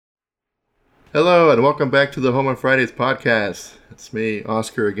Hello and welcome back to the Home on Fridays podcast. It's me,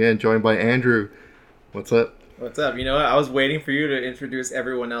 Oscar, again, joined by Andrew. What's up? What's up? You know what? I was waiting for you to introduce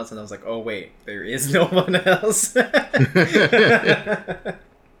everyone else, and I was like, oh, wait, there is no one else. That's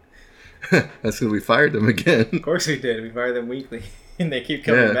because we fired them again. Of course we did. We fire them weekly, and they keep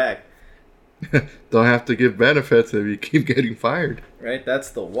coming back. Don't have to give benefits if you keep getting fired. Right? That's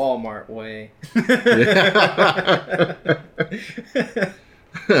the Walmart way.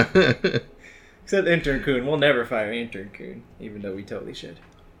 Except Intern Coon. We'll never fire Intern Coon, even though we totally should.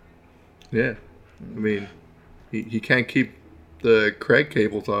 Yeah. I mean, he can't keep the Craig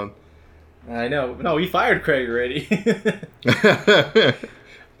cables on. I know. No, we fired Craig already.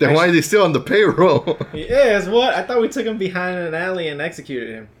 Then why is he still on the payroll? Yes, what? I thought we took him behind an alley and executed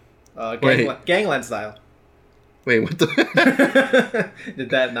him. Gangland style. Wait, what the? Did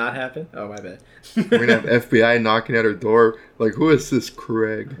that not happen? Oh, my bad. We're going to have FBI knocking at our door. Like, who is this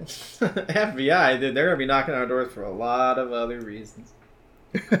Craig? FBI, dude, they're going to be knocking on our doors for a lot of other reasons.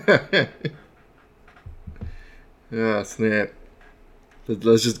 Oh, snap.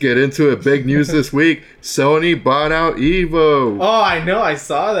 Let's just get into it. Big news this week. Sony bought out Evo. Oh, I know. I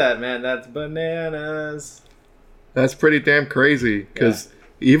saw that, man. That's bananas. That's pretty damn crazy. Because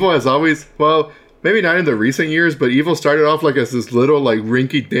Evo has always, well, maybe not in the recent years, but Evo started off like as this little, like,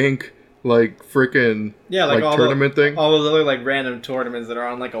 rinky-dink, like, freaking, like tournament thing. All those other, like, random tournaments that are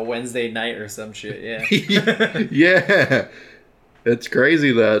on, like, a Wednesday night or some shit, yeah. Yeah. It's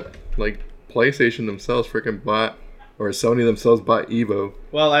crazy that, like, PlayStation themselves freaking bought, or Sony themselves bought Evo.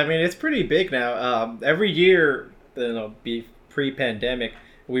 Well, I mean, it's pretty big now. Every year, pre-pandemic,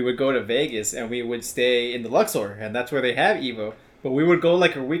 we would go to Vegas and we would stay in the Luxor, and that's where they have Evo. But we would go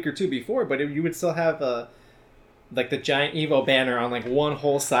like a week or two before, but you would still have like the giant Evo banner on like one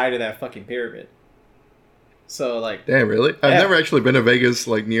whole side of that fucking pyramid. So like, damn, really? I've never actually been to Vegas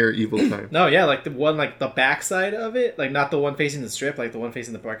like near Evo time. No, yeah, like the one like the back side of it, like not the one facing the strip, like the one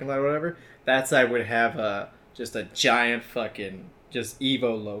facing the parking lot or whatever. That side would have just a giant fucking just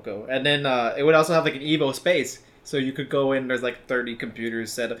Evo logo, and then it would also have like an Evo space, so you could go in. There's like 30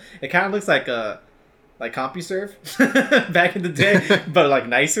 computers set up. It kind of looks like CompuServe back in the day, but like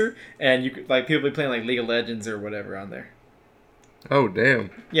nicer, and you could like people be playing like League of Legends or whatever on there. Oh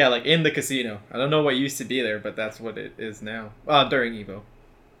damn! Yeah, like in the casino. I don't know what used to be there, but that's what it is now. During Evo.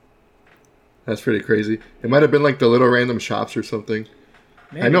 That's pretty crazy. It might have been like the little random shops or something.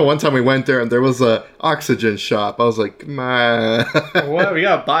 Maybe. I know one time we went there and there was a oxygen shop. I was like, man. What? We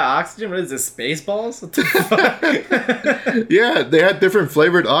gotta buy oxygen? What is this, Spaceballs? What the fuck? Yeah, they had different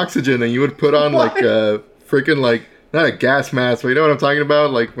flavored oxygen and you would put on like a freaking like, not a gas mask, but you know what I'm talking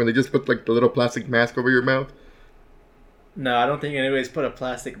about? Like when they just put like the little plastic mask over your mouth. No, I don't think anybody's put a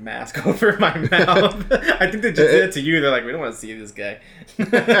plastic mask over my mouth. I think they just did it to you. They're like, we don't want to see this guy.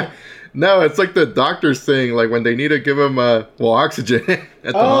 No, it's like the doctor's thing. Like when they need to give him oxygen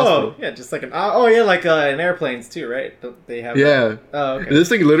at the hospital. Yeah, just like like in airplanes too, right? Don't they have? Yeah. That? Oh, okay. Is this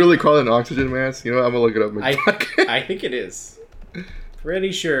thing literally called an oxygen mask? You know, I'm gonna look it up. I think it is.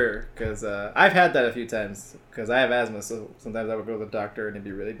 Pretty sure, because I've had that a few times. Because I have asthma, so sometimes I would go to the doctor and it'd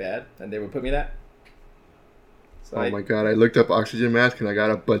be really bad, and they would put me that. So my god! I looked up oxygen mask and I got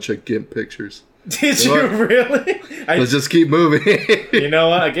a bunch of GIMP pictures. Did you really? Let's just keep moving. You know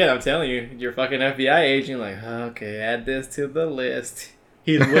what? Again, I'm telling you, you're fucking FBI agent. Like, okay, add this to the list.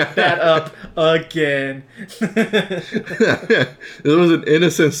 He looked that up again. It was an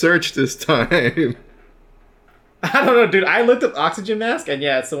innocent search this time. I don't know, dude. I looked up oxygen mask, and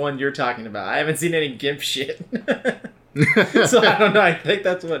yeah, it's the one you're talking about. I haven't seen any GIMP shit. So I don't know. I think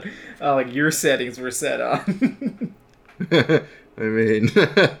that's what like your settings were set on. I mean,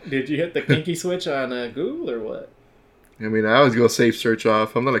 did you hit the pinky switch on Google or what? I mean, I always go safe search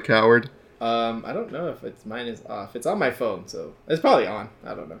off. I'm not a coward. I don't know if mine is off. It's on my phone, so it's probably on.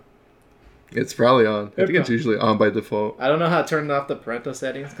 I don't know. It's probably on. I think it's usually on by default. I don't know how to turn off the parental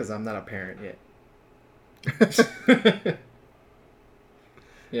settings because I'm not a parent yet.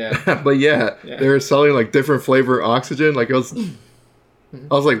 Yeah. But yeah, they were selling like different flavor oxygen. Like I was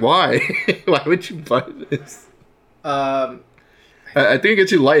like, why? Why would you buy this? I think it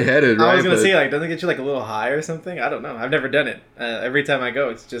gets you lightheaded, right? I was gonna say, like, doesn't it get you like a little high or something? I don't know. I've never done it. Every time I go,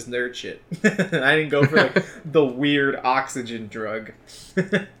 it's just nerd shit. I didn't go for like the weird oxygen drug.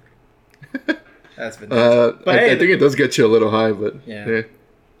 That's been. But I think it does get you a little high, but yeah.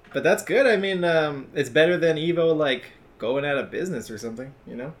 But that's good. I mean, it's better than Evo like going out of business or something.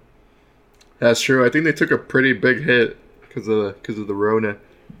 You know. That's true. I think they took a pretty big hit because of the Rona.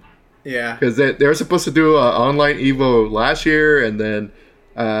 Yeah. Because they were supposed to do online Evo last year, and then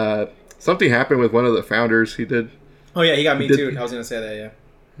something happened with one of the founders. He did. Oh, yeah, he got me too. I was going to say that, yeah.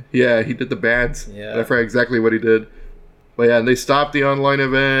 Yeah, he did the bands. Yeah. I forgot exactly what he did. But yeah, and they stopped the online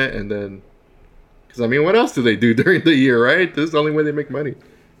event, and then... Because, I mean, what else do they do during the year, right? This is the only way they make money.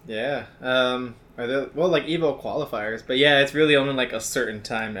 Yeah. Are there... Well, like, Evo qualifiers. But yeah, it's really only, like, a certain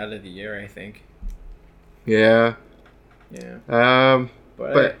time out of the year, I think. Yeah. Yeah.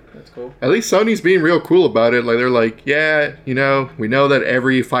 But that's cool. At least Sony's being real cool about it. Like, they're like, yeah, you know, we know that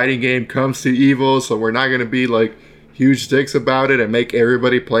every fighting game comes to Evo, so we're not going to be, like... huge dicks about it and make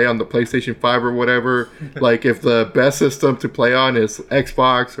everybody play on the PlayStation 5 or whatever. Like, if the best system to play on is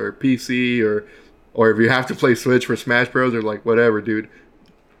Xbox or PC or if you have to play Switch for Smash Bros, or like, whatever, dude.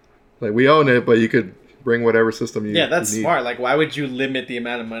 Like, we own it, but you could bring whatever system you need. Yeah, that's smart. Like, why would you limit the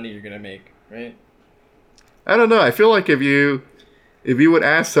amount of money you're going to make, right? I don't know. I feel like if you would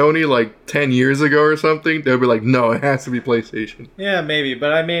ask Sony like 10 years ago or something, they'd be like, no, it has to be PlayStation. Yeah, maybe.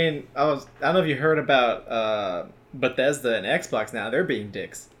 But I mean, I don't know if you heard about Bethesda and Xbox now. They're being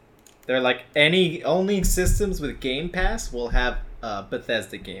dicks. They're like, only systems with Game Pass will have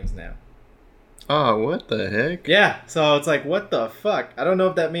Bethesda games now. Oh, what the heck? Yeah, so it's like, what the fuck? I don't know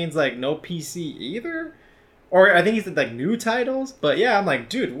if that means like no PC either. Or I think he said like new titles. But yeah, I'm like,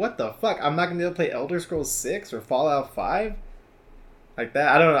 dude, what the fuck? I'm not going to be able to play Elder Scrolls 6 or Fallout 5? Like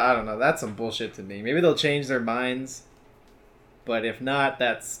that? I don't know. That's some bullshit to me. Maybe they'll change their minds. But if not,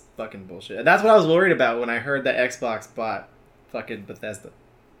 that's fucking bullshit. And that's what I was worried about when I heard that Xbox bought fucking Bethesda.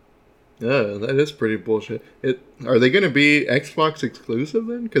 Yeah, that is pretty bullshit. Are they going to be Xbox exclusive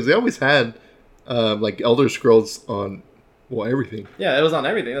then? Because they always had like Elder Scrolls on, well, everything. Yeah, it was on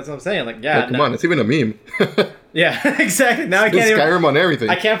everything. That's what I'm saying. Like, yeah, come on, it's even a meme. Yeah, exactly. Now I can't even... Skyrim on everything.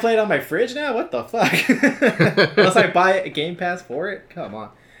 I can't play it on my fridge now? What the fuck? Unless I buy a Game Pass for it? Come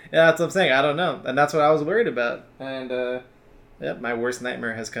on. Yeah, that's what I'm saying. I don't know. And that's what I was worried about. And, yep, my worst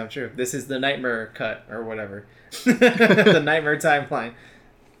nightmare has come true. This is the nightmare cut, or whatever. The nightmare timeline.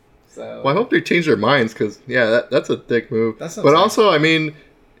 So. Well, I hope they change their minds, because, yeah, that's a thick move. But also, I mean,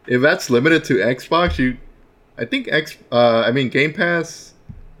 if that's limited to Xbox, I think Game Pass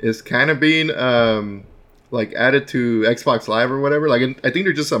is kind of being like added to Xbox Live or whatever. Like, I think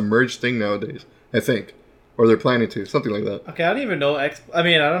they're just a merged thing nowadays. I think, or they're planning to, something like that. Okay, I don't even know I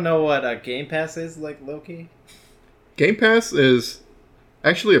don't know what Game Pass is like, low-key. Game Pass is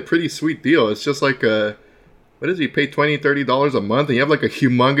actually a pretty sweet deal. It's just like what is it? You pay $20-$30 a month, and you have like a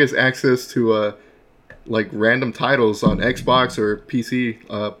humongous access to like random titles on Xbox or PC,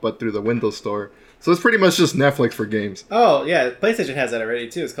 but through the Windows Store. So it's pretty much just Netflix for games. Oh, yeah. PlayStation has that already,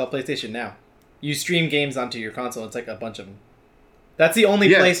 too. It's called PlayStation Now. You stream games onto your console. It's like a bunch of them. That's the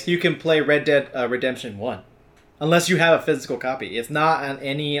only place you can play Red Dead Redemption 1. Unless you have a physical copy. It's not on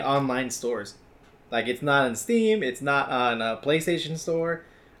any online stores. Like, it's not on Steam. It's not on a PlayStation Store.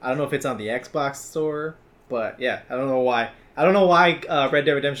 I don't know if it's on the Xbox Store. But, yeah. I don't know why. I don't know why Red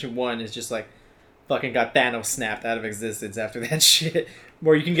Dead Redemption 1 is just like... fucking got Thanos snapped out of existence after that shit.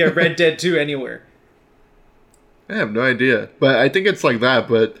 Where you can get Red Dead 2 anywhere. I have no idea, but I think it's like that.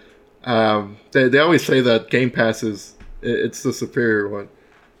 But they always say that Game Pass it's the superior one.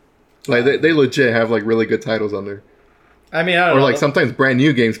 Like they legit have like really good titles on there. I mean, I don't know. Or like sometimes brand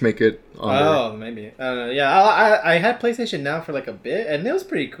new games make it on there. Oh, maybe. I don't know. Yeah, I had PlayStation Now for like a bit, and it was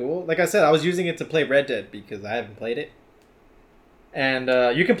pretty cool. Like I said, I was using it to play Red Dead because I haven't played it. And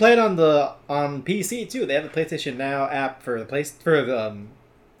you can play it on PC too. They have a PlayStation Now app for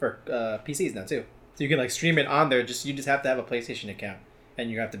PCs now too. So you can like stream it on there. You just have to have a PlayStation account,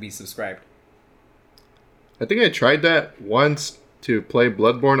 and you have to be subscribed. I think I tried that once to play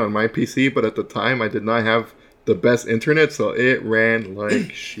Bloodborne on my PC, but at the time I did not have the best internet, so it ran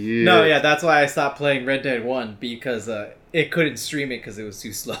like shit. No, yeah, that's why I stopped playing Red Dead 1 because it couldn't stream it because it was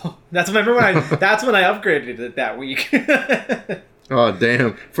too slow. That's when I upgraded it that week. Oh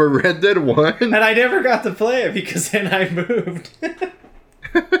I for Red Dead 1? And I never got to play it because then I moved.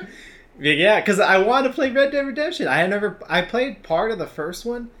 Yeah, because I wanted to play Red Dead Redemption. I played part of the first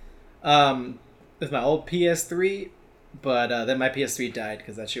one with my old PS3, but then my PS3 died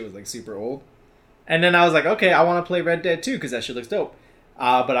because that shit was like super old. And then I was like, okay, I want to play Red Dead 2 because that shit looks dope.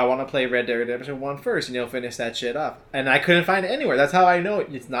 But I want to play Red Dead Redemption 1 first, finish that shit off. And I couldn't find it anywhere. That's how I know it.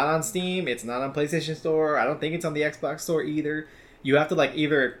 It's not on Steam. It's not on PlayStation Store. I don't think it's on the Xbox Store either. You have to like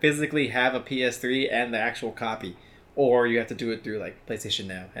either physically have a PS3 and the actual copy, or you have to do it through like PlayStation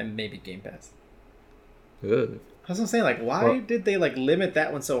Now and maybe Game Pass. Good. I was saying, like, why did they like limit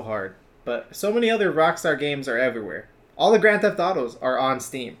that one so hard? But so many other Rockstar games are everywhere. All the Grand Theft Autos are on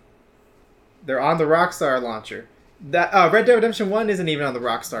Steam. They're on the Rockstar launcher. That Red Dead Redemption 1 isn't even on the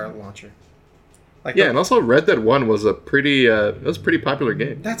Rockstar launcher. Like and also Red Dead 1 was a pretty popular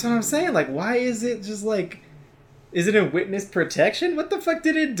game. That's what I'm saying. Like, why is it just like Is it in witness protection? What the fuck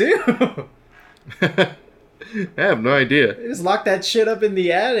did it do? I have no idea. They just locked that shit up in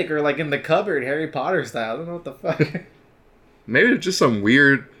the attic or like in the cupboard, Harry Potter style. I don't know what the fuck. Maybe it's just some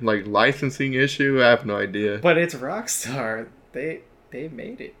weird like licensing issue. I have no idea. But it's Rockstar. They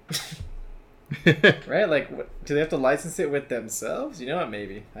made it. Right? Like, do they have to license it with themselves? You know what?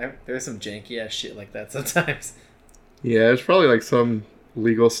 Maybe. There's some janky ass shit like that sometimes. Yeah, there's probably like some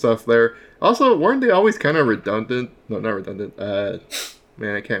legal stuff there. Also, weren't they always kind of redundant? No, not redundant.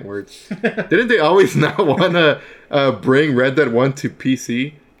 Man, I can't words. Didn't they always not want to bring Red Dead 1 to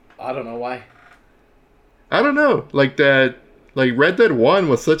PC? I don't know why. I don't know. Like that, like Red Dead 1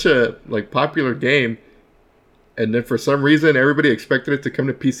 was such a like popular game, and then for some reason everybody expected it to come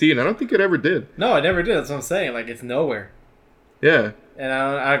to PC, and I don't think it ever did. No, it never did. That's what I'm saying. Like, it's nowhere. Yeah. And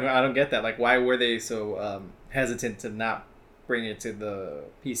I don't get that. Like, why were they so hesitant to not bring it to the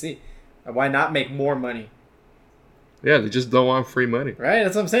PC? Why not make more money? Yeah, they just don't want free money. Right?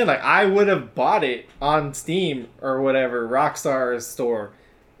 That's what I'm saying. Like, I would have bought it on Steam or whatever, Rockstar's store.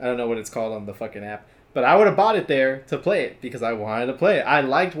 I don't know what it's called on the fucking app. But I would have bought it there to play it because I wanted to play it. I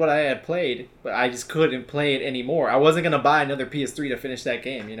liked what I had played, but I just couldn't play it anymore. I wasn't going to buy another PS3 to finish that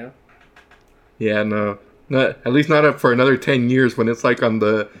game, you know? Yeah, no. Not, at least not up for another 10 years when it's like on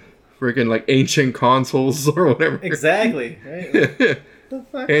the freaking like ancient consoles or whatever. Exactly. Right? The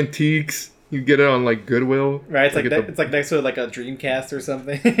fuck? Antiques. You get it on like Goodwill. Right, it's it's like next to like a Dreamcast or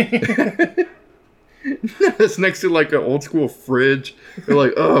something. It's next to like an old school fridge. You're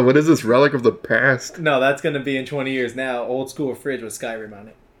like, oh, what is this relic of the past? No, that's gonna be in 20 years now. Old school fridge with Skyrim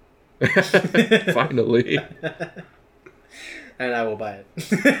on it. Finally. And I will buy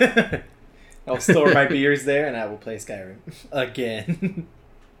it. I'll store my beers there and I will play Skyrim again.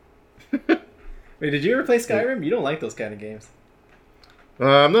 Wait, did you ever play Skyrim? You don't like those kind of games.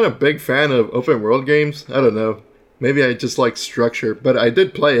 I'm not a big fan of open world games. I don't know. Maybe I just like structure, but I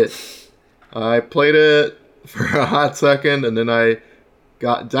did play it. I played it for a hot second, and then I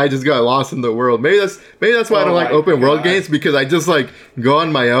just got lost in the world. Maybe that's why I don't like open world games, because I just like go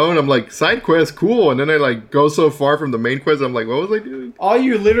on my own. I'm like, side quest, cool, and then I like go so far from the main quest. I'm like, what was I doing? All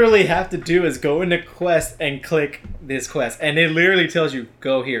you literally have to do is go into quest and click this quest, and it literally tells you,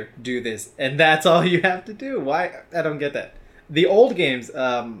 go here, do this, and that's all you have to do. Why? I don't get that. The old games,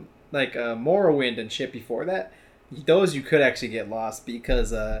 like Morrowind and shit before that, those you could actually get lost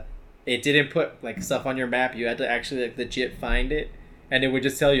because it didn't put like stuff on your map. You had to actually like legit find it, and it would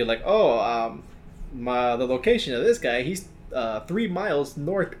just tell you like, oh, the location of this guy, he's 3 miles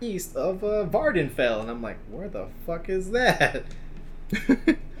northeast of Vardenfell, and I'm like, where the fuck is that?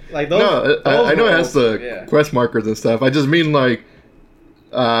 Like those. No, I know it has the quest markers and stuff. I just mean like,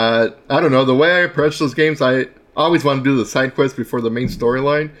 I don't know, the way I approach those games, I always want to do the side quest before the main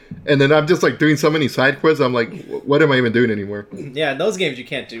storyline, and then I'm just like doing so many side quests. I'm like, what am I even doing anymore? Yeah, in those games you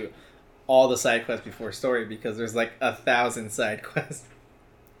can't do all the side quests before story because there's like 1,000 side quests.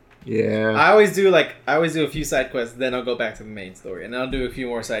 Yeah, I always do a few side quests, then I'll go back to the main story, and then I'll do a few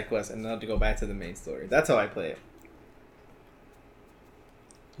more side quests, and then I'll go back to the main story. That's how I play it.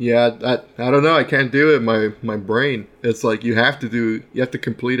 Yeah, I don't know. I can't do it. My brain. It's like you have to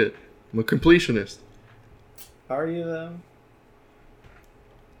complete it. I'm a completionist. Are you though?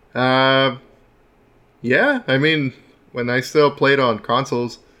 Yeah. I mean, when I still played on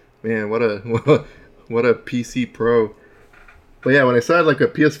consoles, man, what a PC pro. But yeah, when I started like a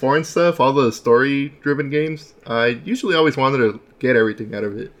PS4 and stuff, all the story-driven games, I usually always wanted to get everything out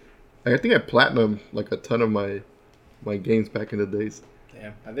of it. I think I platinumed like a ton of my games back in the days.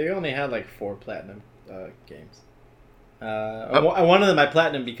 Yeah, I think I only had like 4 platinum games. I wanted them my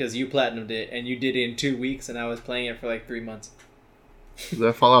platinum because you platinumed it and you did it in 2 weeks, and I was playing it for like 3 months. Is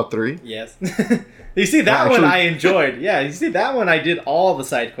that Fallout 3? Yes. You see, that one I enjoyed. Yeah, you see, that one I did all the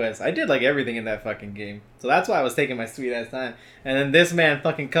side quests. I did like everything in that fucking game. So that's why I was taking my sweet ass time. And then this man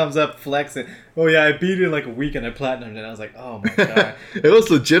fucking comes up flexing. Oh yeah, I beat it in like a week and I platinumed it. And I was like, oh my god. It was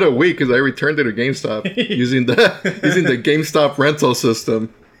legit a week because I returned it to GameStop using the GameStop rental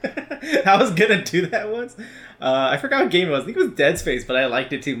system. I was gonna do that once. I forgot what game it was. I think it was Dead Space, but I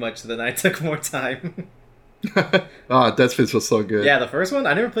liked it too much, so then I took more time. Dead Space was so good. Yeah, the first one,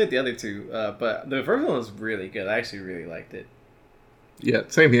 I never played the other two, but the first one was really good. I actually really liked it. Yeah,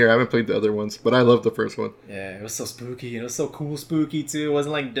 same here. I haven't played the other ones, but I loved the first one. Yeah, it was so spooky. It was so cool spooky, too. It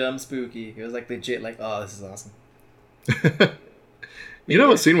wasn't like dumb spooky. It was like legit, like, oh, this is awesome. You know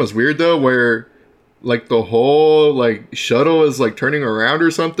what scene was weird, though? Where, like, the whole, like, shuttle is, like, turning around or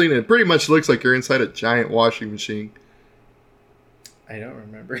something. It pretty much looks like you're inside a giant washing machine. I don't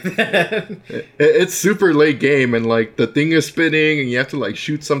remember that. It's super late game, and like the thing is spinning, and you have to like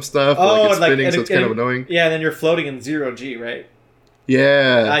shoot some stuff. Oh, like it's spinning, so it's kind of annoying. Yeah, and then you're floating in 0G, right?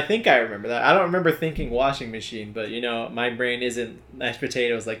 Yeah. I think I remember that. I don't remember thinking washing machine, but you know, my brain isn't mashed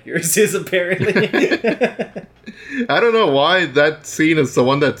potatoes like yours is apparently. I don't know why that scene is the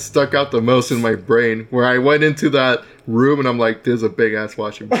one that stuck out the most in my brain. Where I went into that room and I'm like, "There's a big ass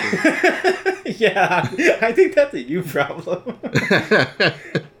washing machine." Yeah, I think that's a you problem.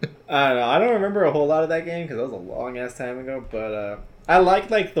 I don't know. I don't remember a whole lot of that game because that was a long ass time ago. But I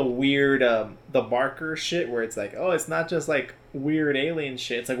like the weird the marker shit where it's like, oh, it's not just like weird alien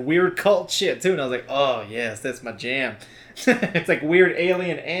shit. It's like weird cult shit too. And I was like, oh yes, that's my jam. It's like weird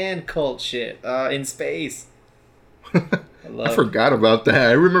alien and cult shit in space. I forgot about that.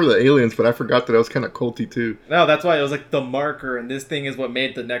 I remember the aliens, but I forgot that it was kind of culty too. No, that's why it was like the marker, and this thing is what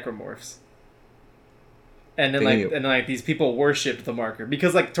made the necromorphs. And then like these people worshipped the marker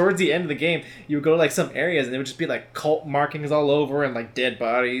because like towards the end of the game you would go to like some areas and it would just be like cult markings all over and like dead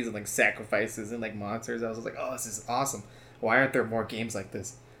bodies and like sacrifices and like monsters. I was like, oh, this is awesome. Why aren't there more games like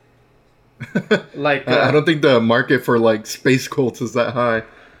this? Like I don't think the market for like space cults is that high.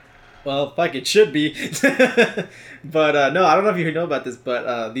 Well, fuck, it should be. But no, I don't know if you know about this,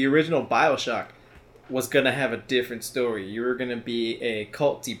 but the original BioShock was gonna have a different story. You were gonna be a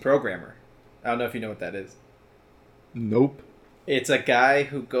culty programmer. I don't know if you know what that is. Nope. It's a guy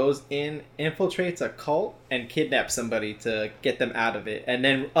who goes in, infiltrates a cult, and kidnaps somebody to get them out of it, and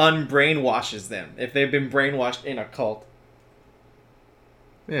then unbrainwashes them if they've been brainwashed in a cult.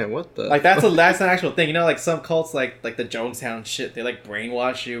 Man, what the? Like that's an actual thing. You know, like some cults, like the Jonestown shit, they like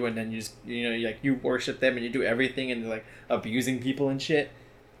brainwash you, and then you just you worship them and you do everything, and they're like abusing people and shit.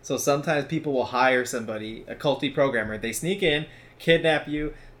 So sometimes people will hire somebody, a culty programmer. They sneak in, kidnap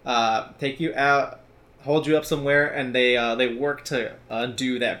you, take you out, hold you up somewhere, and they work to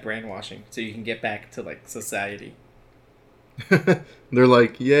undo that brainwashing so you can get back to like society. They're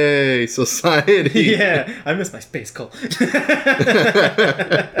like, yay, society. Yeah, I miss my space cult. They're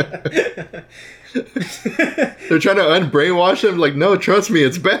trying to unbrainwash him. Like, no, trust me,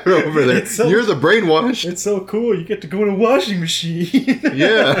 it's better over there. You're the brainwashed. It's so cool. You get to go in a washing machine.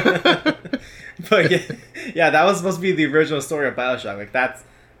 Yeah. But yeah, that was supposed to be the original story of BioShock. Like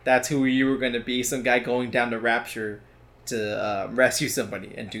that's who you were going to be. Some guy going down to Rapture to rescue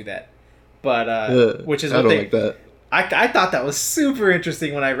somebody and do that. But which is what I don't like that. I thought that was super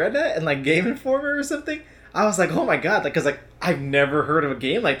interesting when I read that in like Game Informer or something. I was like, oh my god, like, cause like I've never heard of a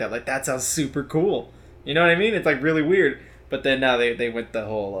game like that. Like that sounds super cool. You know what I mean? It's like really weird. But then now they went the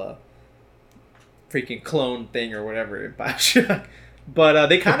whole freaking clone thing or whatever in BioShock. But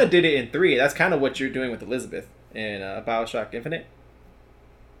they kind of did it in 3. That's kind of what you're doing with Elizabeth in BioShock Infinite.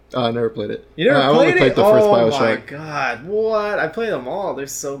 I never played it. You never played it? I only played the first BioShock. Oh my god, what? I played them all. They're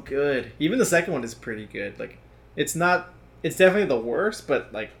so good. Even the second one is pretty good. Like, it's definitely the worst,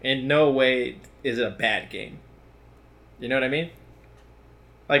 but like in no way is it a bad game. You know what I mean?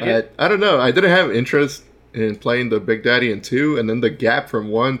 Like I don't know. I didn't have interest in playing the Big Daddy in 2, and then the gap from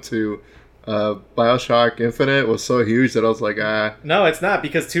 1 to BioShock Infinite was so huge that I was like, ah. No, it's not,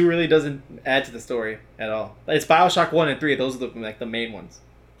 because 2 really doesn't add to the story at all. It's BioShock 1 and 3. Those are the main ones.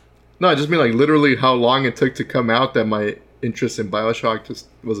 No, I just mean like literally how long it took to come out that my interest in BioShock just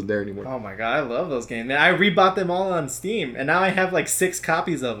wasn't there anymore. Oh my god, I love those games. Man, I rebought them all on Steam, and now I have like 6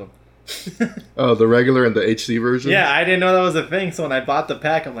 copies of them. Oh, the regular and the HD version? Yeah, I didn't know that was a thing, so when I bought the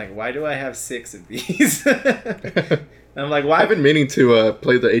pack, I'm like, why do I have 6 of these? I'm like, why? I've been meaning to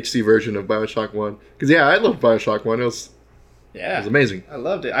play the HD version of BioShock 1. Because, yeah, I love BioShock 1. It was amazing. I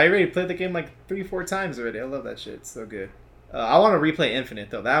loved it. I already played the game like 3-4 times already. I love that shit. It's so good. I want to replay Infinite,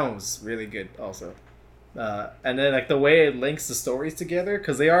 though. That one was really good also. And then like the way it links the stories together,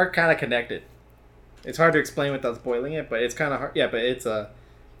 because they are kind of connected. It's hard to explain without spoiling it, but it's kind of hard. Yeah, but it's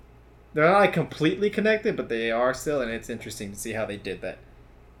they're not like completely connected, but they are still, and it's interesting to see how they did that.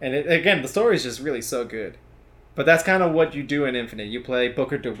 And again, the story is just really so good. But that's kind of what you do in Infinite. You play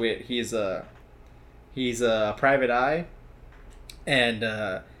Booker DeWitt. He's a private eye,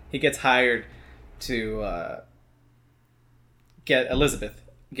 and he gets hired to get Elizabeth,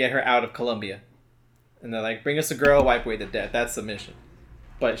 get her out of Colombia. And they're like, bring us a girl, wipe away the dead. That's the mission.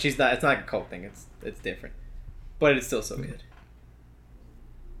 But she's not. It's not like a cult thing. It's different. But it's still so good.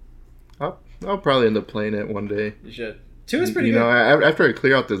 I'll probably end up playing it one day. You should. 2 is pretty good. You know, after I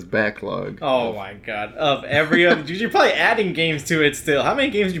clear out this backlog. Oh my god. Of every other... Dude, you're probably adding games to it still. How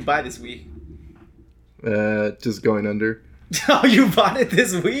many games did you buy this week? Just going under. Oh, you bought it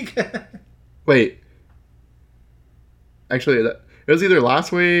this week? Wait. Actually, it was either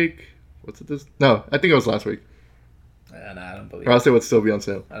last week... What's it this? No, I think it was last week. No, I don't believe Or else it would still be on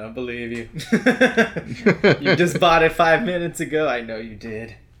sale. I don't believe you. You just bought it 5 minutes ago. I know you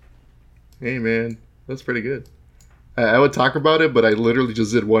did. Hey, man. That's pretty good. I would talk about it, but I literally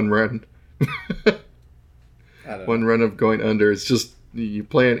just did one run. One run of going under. It's just, you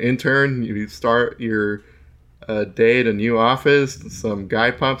play an intern, you start your day at a new office, some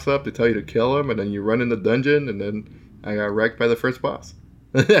guy pops up to tell you to kill him, and then you run in the dungeon, and then I got wrecked by the first boss.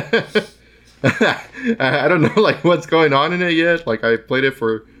 I don't know like what's going on in it yet. Like I played it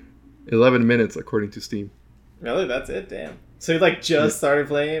for 11 minutes according to Steam. Really? That's it? Damn. So you like just started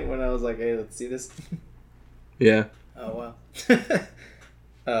playing it when I was like, hey, let's see this? Yeah. Oh,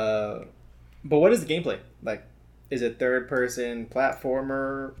 wow. But what is the gameplay? Like, is it third person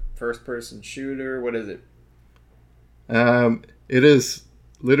platformer, first person shooter? What is it? It is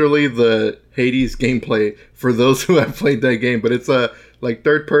literally the Hades gameplay for those who have played that game, but it's a like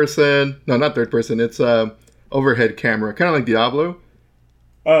third person. No, not third person. It's overhead camera, kind of like Diablo.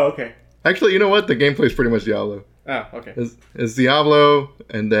 Oh, okay. Actually, you know what? The gameplay is pretty much Diablo. Oh, okay. It's Diablo,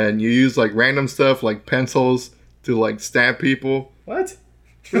 and then you use like random stuff like pencils to like stab people. What?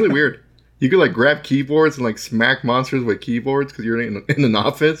 It's really weird. You could like grab keyboards and like smack monsters with keyboards because you're in an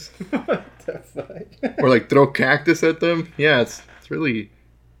office. What the fuck? Or like throw cactus at them. Yeah, it's really,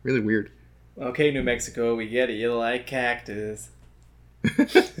 really weird. Okay, New Mexico, we get it. You like cactus.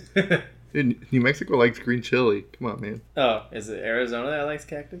 Dude, New Mexico likes green chili. Come on, man. Oh, is it Arizona that likes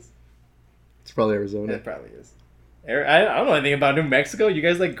cactus? It's probably Arizona. It probably is. I don't know anything about New Mexico. You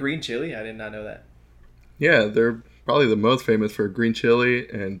guys like green chili? I did not know that. Yeah, they're probably the most famous for green chili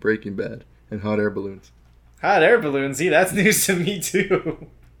and Breaking Bad and hot air balloons. Hot air balloons? See, that's news to me too.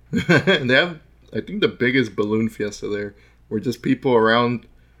 And they have, I think, the biggest balloon fiesta there, where just people around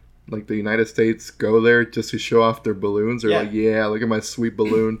like the United States go there just to show off their balloons. They're like, yeah, look at my sweet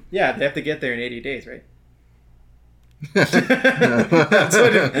balloon. Yeah, they have to get there in 80 days, right? That's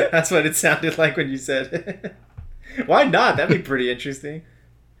what it sounded like when you said it. Why not? That'd be pretty interesting.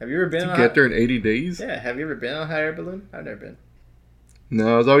 Have you ever been on get there in 80 days? Yeah, have you ever been on a hot air balloon? I've never been.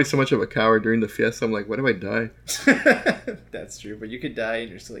 No, I was always so much of a coward during the fiesta. I'm like, what if I die? That's true, but you could die in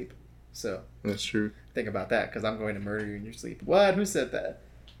your sleep. So that's true. Think about that, because I'm going to murder you in your sleep. What? Who said that?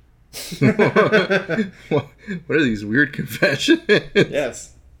 What are these weird confessions?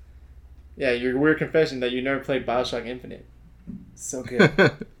 Yes. Yeah, your weird confession that you never played BioShock Infinite. So good.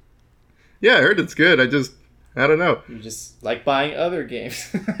 Yeah, I heard it's good. I don't know. You just like buying other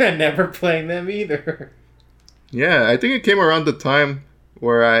games and never playing them either. Yeah, I think it came around the time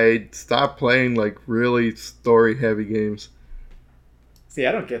where I stopped playing like really story-heavy games. See,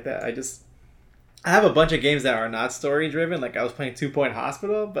 I don't get that. I have a bunch of games that are not story-driven. Like I was playing 2 Point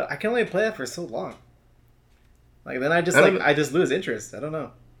Hospital, but I can only play that for so long. Like then I just lose interest. I don't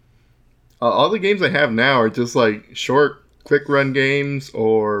know. All the games I have now are just like short, quick run games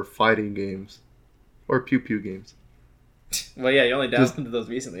or fighting games. Or pew-pew games. Well, yeah, you only downloaded those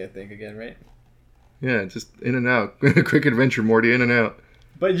recently, I think, again, right? Yeah, just in and out. Quick adventure, Morty, in and out.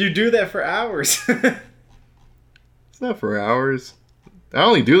 But you do that for hours. It's not for hours. I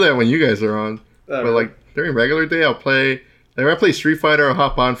only do that when you guys are on. But like during regular day, I'll play. Like, if I play Street Fighter, I'll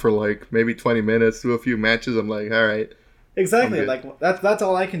hop on for like maybe 20 minutes, do a few matches. I'm like, all right. Exactly. Like that's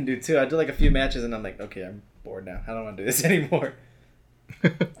all I can do too. I do like a few matches, and I'm like, okay, I'm bored now. I don't want to do this anymore.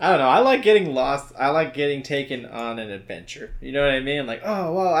 I don't know. I like getting lost. I like getting taken on an adventure. You know what I mean? Like,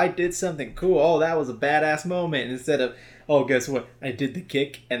 oh, well, I did something cool. Oh, that was a badass moment. Instead of, oh, guess what? I did the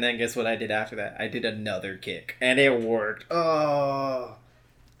kick, and then guess what I did after that? I did another kick, and it worked. Oh.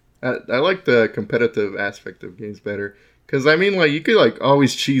 I like the competitive aspect of games better. Because, I mean, like, you could, like,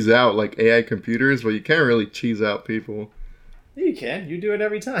 always cheese out, like, AI computers, but you can't really cheese out people. You can. You do it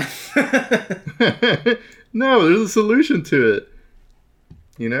every time. No, there's a solution to it.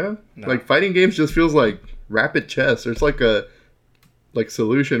 You know? No. Like, fighting games just feels like rapid chess. There's, like, a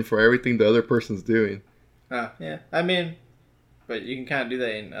solution for everything the other person's doing. Yeah. I mean, but you can kind of do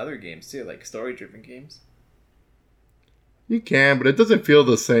that in other games, too, like story-driven games. You can, but it doesn't feel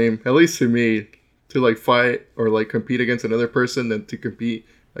the same, at least to me, to, like, fight or, like, compete against another person than to compete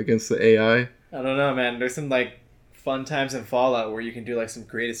against the AI. I don't know, man. There's some, like, fun times in Fallout where you can do, like, some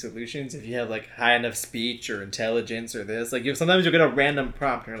creative solutions if you have, like, high enough speech or intelligence or this. Like, sometimes you'll get a random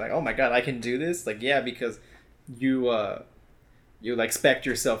prompt and you're like, oh my god, I can do this? Like, yeah, because you like, spec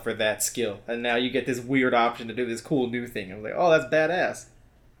yourself for that skill. And now you get this weird option to do this cool new thing. I'm like, oh, that's badass.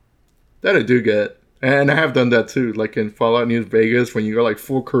 That I do get. And I have done that too, like in Fallout New Vegas, when you go like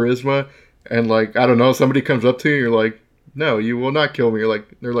full charisma, and like, I don't know, somebody comes up to you, you're like, no, you will not kill me.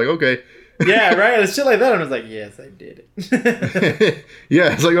 They're like, okay. Yeah, right? It's shit like that. And I was like, yes, I did it.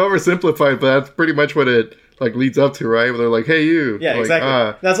 Yeah, it's like oversimplified, but that's pretty much what it like leads up to, right? Where they're like, "Hey, you." Yeah, like,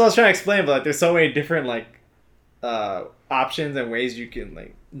 exactly. That's what I was trying to explain. But like, there's so many different like options and ways you can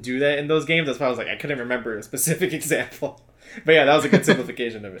like do that in those games. That's why I was like, I couldn't remember a specific example. But yeah, that was a good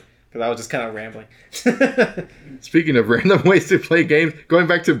simplification of it because I was just kind of rambling. Speaking of random ways to play games, going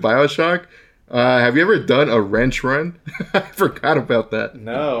back to BioShock, have you ever done a wrench run? I forgot about that.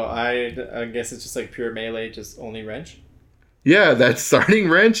 No, I guess it's just like pure melee, just only wrench. Yeah, that starting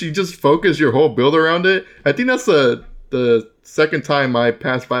wrench, you just focus your whole build around it. I think that's the second time I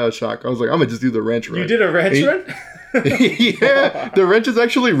passed BioShock. I was like, I'm gonna just do the wrench run. You did a wrench run? Yeah, the wrench is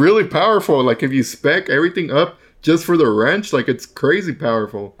actually really powerful. Like if you spec everything up just for the wrench, like it's crazy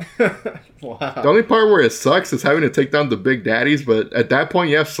powerful. Wow. The only part where it sucks is having to take down the big daddies, but at that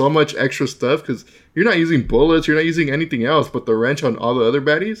point you have so much extra stuff because you're not using bullets, you're not using anything else but the wrench on all the other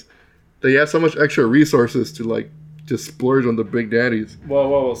baddies. That you have so much extra resources to like just splurge on the big daddies.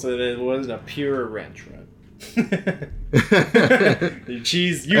 Whoa. So then it wasn't a pure wrench run. You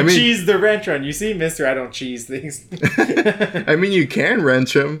cheese the wrench run. You see, mister, I don't cheese things. I mean, you can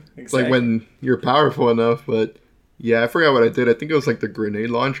wrench them, exactly. like when you're powerful enough, but yeah, I forgot what I did. I think it was like the grenade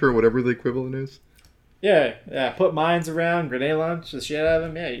launcher or whatever the equivalent is. Yeah. Put mines around, grenade launch the shit out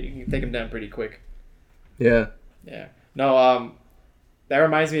of them. Yeah, you can take them down pretty quick. Yeah. No, that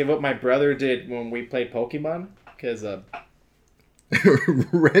reminds me of what my brother did when we played Pokemon. Because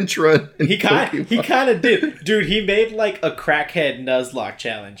wrench run. He kind of did, dude. He made like a crackhead Nuzlocke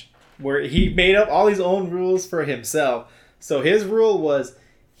challenge where he made up all his own rules for himself. So his rule was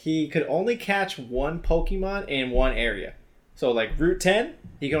he could only catch one Pokemon in one area. So like Route 10,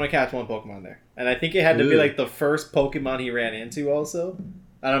 he could only catch one Pokemon there, and I think it had to be like the first Pokemon he ran into. Also,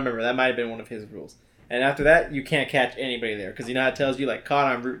 I don't remember. That might have been one of his rules. And after that, you can't catch anybody there because you know how it tells you like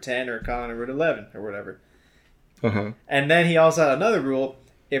caught on Route 10 or caught on Route 11 or whatever. Uh-huh. And then he also had another rule: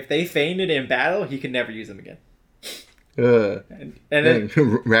 if they fainted in battle, he could never use them again. And then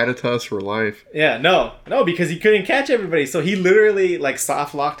Rattatas for life. Yeah, no, because he couldn't catch everybody, so he literally like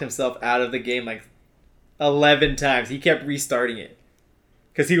soft locked himself out of the game like 11 times. He kept restarting it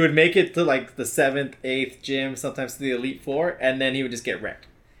because he would make it to like the 7th, 8th gym, sometimes to the Elite Four, and then he would just get wrecked.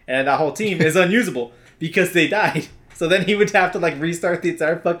 And that whole team is unusable because they died. So then he would have to like restart the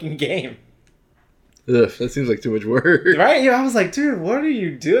entire fucking game. Ugh, that seems like too much work. Right? Yeah, I was like, dude, what are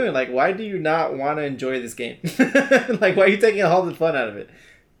you doing? Like, why do you not want to enjoy this game? Like, why are you taking all the fun out of it?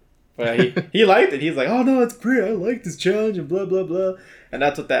 But he liked it. He's like, oh, no, it's great. I like this challenge and blah, blah, blah. And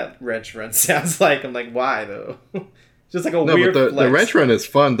that's what that wrench run sounds like. I'm like, why, though? Just like a weird but flex. the wrench run is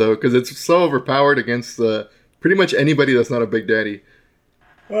fun, though, because it's so overpowered against pretty much anybody that's not a big daddy.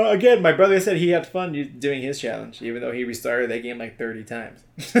 Well, again, my brother said he had fun doing his challenge, even though he restarted that game like 30 times.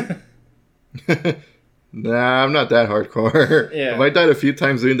 Nah, I'm not that hardcore. Yeah. If I died a few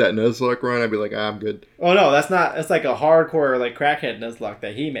times doing that Nuzlocke run, I'd be like, I'm good. Oh, no, that's not. It's like a hardcore, like, crackhead Nuzlocke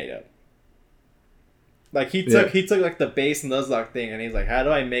that he made up. Like, he took like, the base Nuzlocke thing, and he's like, how do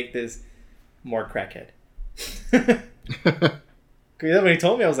I make this more crackhead? Because when he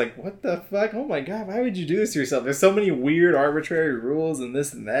told me, I was like, what the fuck? Oh, my God, why would you do this to yourself? There's so many weird, arbitrary rules and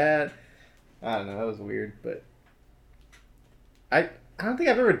this and that. I don't know, that was weird, but... I don't think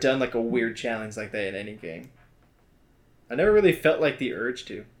I've ever done like a weird challenge like that in any game. I never really felt like the urge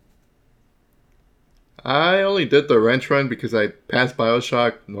to. I only did the wrench run because I passed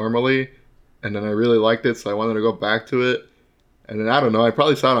BioShock normally, and then I really liked it, so I wanted to go back to it. And then, I don't know, I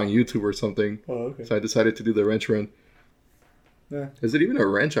probably saw it on YouTube or something. Oh, okay. So I decided to do the wrench run. Yeah. Is it even a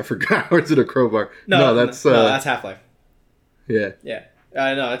wrench? I forgot. Or is it a crowbar? No, that's Half-Life. Yeah. Yeah.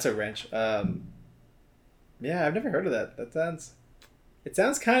 No, it's a wrench. Yeah, I've never heard of that. It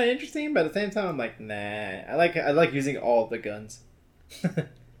sounds kind of interesting, but at the same time, I'm like, nah. I like using all the guns.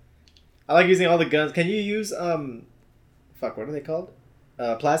 I like using all the guns. Can you use what are they called?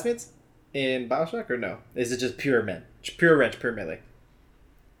 Plasmids in BioShock or no? Is it just pure wrench, pure melee?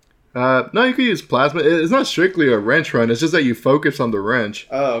 No, you can use plasma. It's not strictly a wrench run. It's just that you focus on the wrench.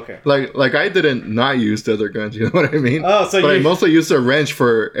 Oh, okay. Like I didn't not use the other guns. You know what I mean? Oh, so I mostly used the wrench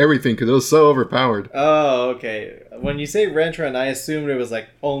for everything because it was so overpowered. Oh, okay. When you say wrench run, I assumed it was like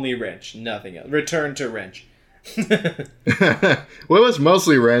only wrench, nothing else. Return to wrench. Well, it was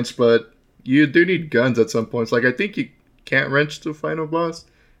mostly wrench, but you do need guns at some points. Like I think you can't wrench the final boss?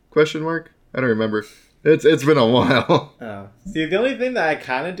 Question mark? I don't remember. It's been a while. Oh. See, the only thing that I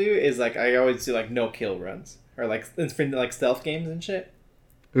kind of do is like I always do like no kill runs or like like stealth games and shit.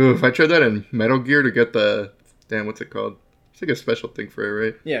 Ooh, if I tried that in Metal Gear to get the what's it called? It's like a special thing for it,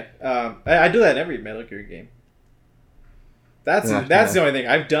 right? Yeah. I do that in every Metal Gear game. That's the only thing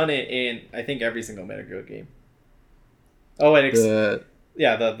I've done it in. I think every single Metal Gear game. Oh, and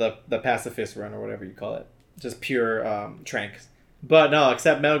the pacifist run or whatever you call it. just pure tranks. But no,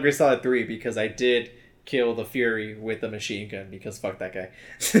 except Metal Gear Solid 3 because I did kill the Fury with a machine gun because fuck that guy.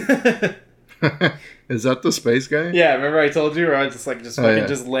 Is that the space guy? Yeah, remember I told you where I was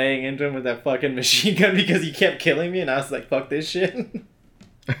just laying into him with that fucking machine gun because he kept killing me and I was like, fuck this shit.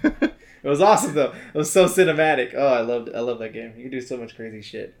 It was awesome though. It was so cinematic. Oh, I love that game. You can do so much crazy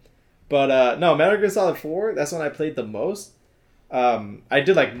shit. But no, Metal Gear Solid 4, that's when I played the most. I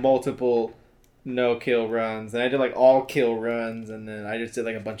did like multiple no kill runs and I did like all kill runs and then I just did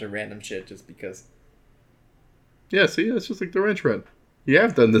like a bunch of random shit just because. Yeah, see, that's just like the wrench run. You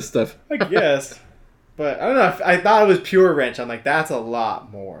have done this stuff. I guess. But I don't know. I thought it was pure wrench. I'm like, that's a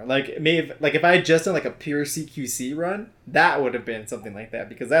lot more. Like, maybe, like if I had just done like a pure CQC run, that would have been something like that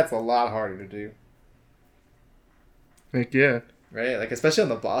because that's a lot harder to do. Heck yeah. Right? Like, especially on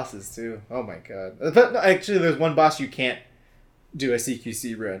the bosses too. Oh my god. But actually, there's one boss you can't do a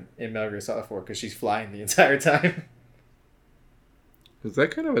CQC run in Metal Gear Solid 4 because she's flying the entire time. Is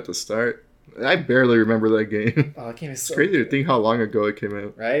that kind of at the start? I barely remember that game. Oh, that game is so It's crazy good. to think how long ago it came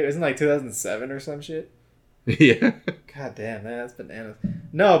out. Right? Isn't it like 2007 or some shit? Yeah. God damn, man, that's bananas.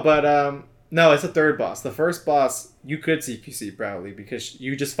 No, but no, it's a third boss. The first boss you could CQC probably because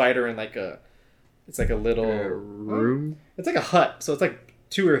you just fight her in like it's like a little room. It's like a hut, so it's like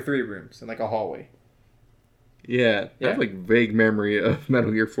 2 or 3 rooms in like a hallway. Yeah, I have like vague memory of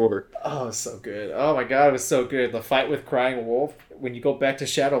Metal Gear 4. Oh, it's so good. Oh my god, it was so good. The fight with Crying Wolf, when you go back to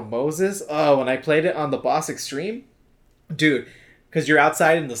Shadow Moses. Oh, when I played it on the boss extreme, dude, because you're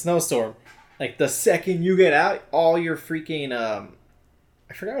outside in the snowstorm. Like the second you get out, all your freaking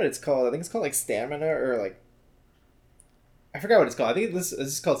I forgot what it's called. I think it's called like stamina or like I forgot what it's called. I think this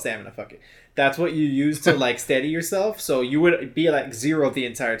is called stamina. Fuck it. That's what you use to like steady yourself. So you would be like 0 the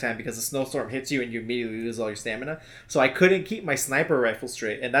entire time because the snowstorm hits you and you immediately lose all your stamina. So I couldn't keep my sniper rifle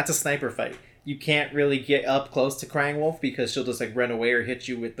straight, and that's a sniper fight. You can't really get up close to Crying Wolf because she'll just like run away or hit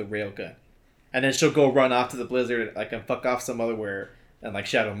you with the railgun, and then she'll go run off to the blizzard like and fuck off somewhere and like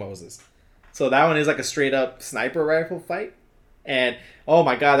Shadow Moses. So that one is like a straight up sniper rifle fight. And oh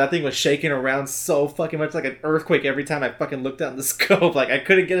my god, that thing was shaking around so fucking much like an earthquake every time I fucking looked at the scope. Like I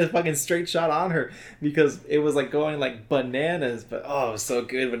couldn't get a fucking straight shot on her because it was like going like bananas. But oh, it was so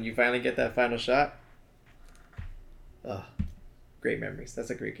good when you finally get that final shot. Oh, great memories.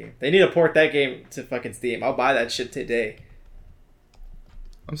 That's a great game. They need to port that game to fucking Steam. I'll buy that shit today.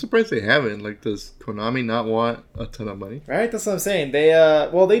 I'm surprised they haven't. Like, does Konami not want a ton of money? Right, that's what I'm saying.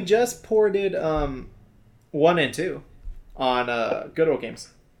 They just ported 1 and 2 on Good Old Games.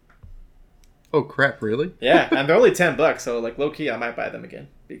 Oh crap! Really? Yeah, and they're only $10, so like low key, I might buy them again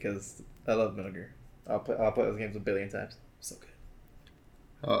because I love Metal Gear. I'll play those games a billion times. So good.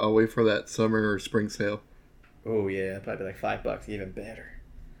 I'll wait for that summer or spring sale. Oh yeah, probably like $5, even better.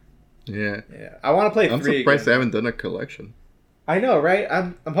 Yeah. Yeah, I want to play 3. I'm surprised again. they haven't done a collection. I know, right?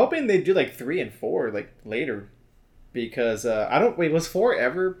 I'm hoping they do like 3 and 4 like later, because I don't wait. Was 4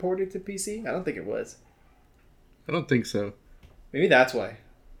 ever ported to PC? I don't think it was. I don't think so. Maybe that's why.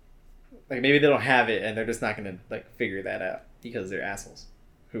 Like maybe they don't have it and they're just not gonna like figure that out because they're assholes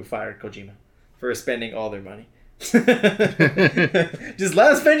who fired Kojima for spending all their money. Just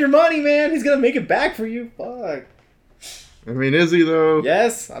let us spend your money, man. He's gonna make it back for you. Fuck. I mean, is he though?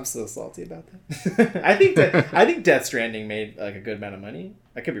 Yes, I'm so salty about that. I think Death Stranding made like a good amount of money.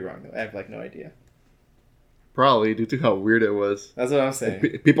 I could be wrong though. I have like no idea. Probably due to how weird it was. That's what I'm saying.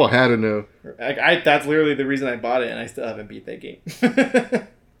 People had to know. That's literally the reason I bought it, and I still haven't beat that game.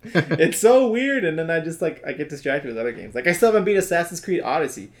 It's so weird, and then I get distracted with other games. Like I still haven't beat Assassin's Creed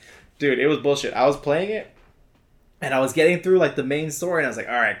Odyssey. Dude, it was bullshit. I was playing it, and I was getting through like the main story, and I was like,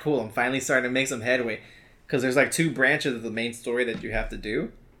 all right, cool. I'm finally starting to make some headway. Because there's like 2 branches of the main story that you have to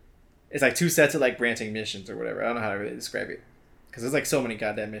do. It's like 2 sets of like branching missions or whatever. I don't know how to really describe it. Because there's like so many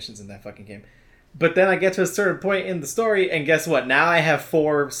goddamn missions in that fucking game. But then I get to a certain point in the story, and guess what? Now I have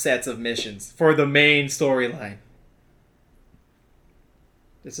 4 sets of missions for the main storyline.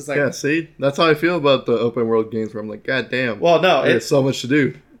 It's just like... Yeah, see? That's how I feel about the open world games where I'm like, god damn. Well, no. There's so much to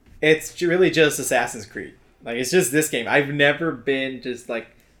do. It's really just Assassin's Creed. Like, it's just this game. I've never been just like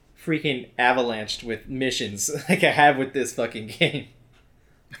freaking avalanched with missions like I have with this fucking game.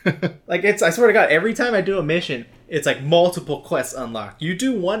 Like I swear to God, every time I do a mission, it's like multiple quests unlocked. You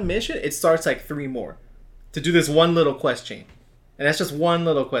do one mission, it starts like 3 more to do this one little quest chain. And that's just one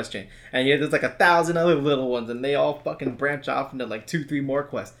little quest chain. And yet there's like 1,000 other little ones, and they all fucking branch off into like 2-3 more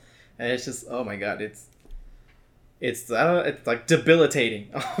quests. And it's just, oh my God, it's I don't know, it's like debilitating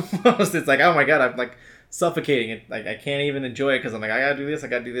almost. It's like, oh my God, I'm like suffocating it. Like I can't even enjoy it because I'm like, I gotta do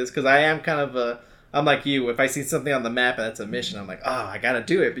this, because I am kind of I'm like you. If I see something on the map and it's a mission, I'm like, oh, I gotta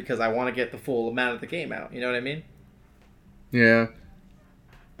do it because I want to get the full amount of the game out. You know what I mean? Yeah.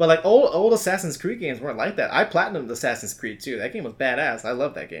 But like old Assassin's Creed games weren't like that. I platinumed Assassin's Creed 2. That game was badass. I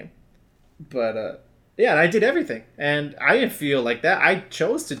love that game. But yeah, and I did everything, and I didn't feel like that. I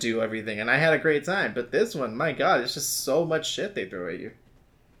chose to do everything, and I had a great time. But this one, my God, it's just so much shit they throw at you.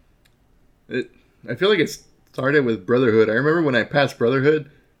 I feel like it started with Brotherhood. I remember when I passed Brotherhood,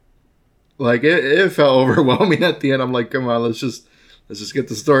 like it felt overwhelming at the end. I'm like, come on, let's just get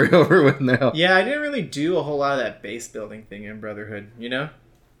the story over with now. Yeah, I didn't really do a whole lot of that base building thing in Brotherhood, you know?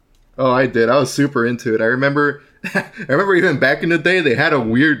 Oh, I did. I was super into it. I remember even back in the day, they had a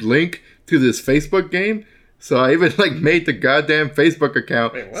weird link to this Facebook game. So I even like made the goddamn Facebook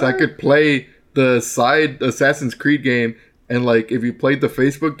account so I could play the side Assassin's Creed game. And like if you played the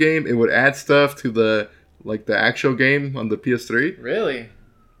Facebook game, it would add stuff to the actual game on the PS3. Really?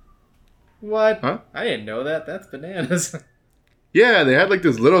 What? Huh? I didn't know that. That's bananas. Yeah, they had like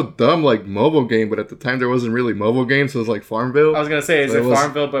this little dumb like mobile game, but at the time there wasn't really mobile games, so it was like Farmville. I was gonna say, is it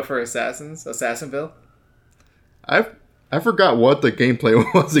Farmville but for assassins? Assassinville? I forgot what the gameplay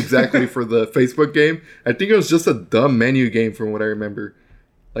was exactly for the Facebook game. I think it was just a dumb menu game from what I remember.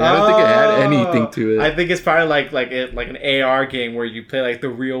 Like I don't think it had anything to it. I think it's probably like an AR game where you play like the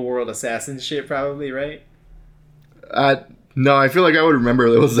real world assassin shit, probably, right? No, I feel like I would remember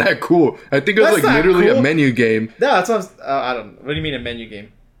it was that cool. I think it was like literally a menu game. No, that's what I don't know. What do you mean a menu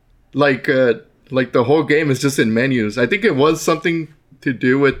game? Like the whole game is just in menus. I think it was something to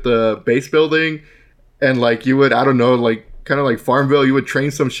do with the base building, and like you would, I don't know, like kind of like Farmville, you would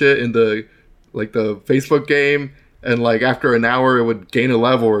train some shit in the Facebook game, and like after an hour it would gain a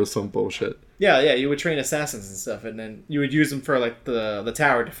level or some bullshit. Yeah, you would train assassins and stuff, and then you would use them for like the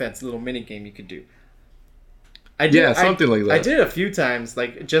tower defense little mini game you could do. Something like that. I did it a few times,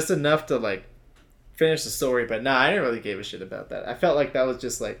 like just enough to like finish the story, but nah, I didn't really give a shit about that. I felt like that was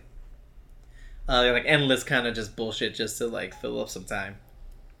just like endless kind of just bullshit just to like fill up some time.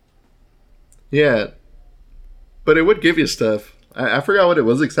 Yeah, but it would give you stuff. I forgot what it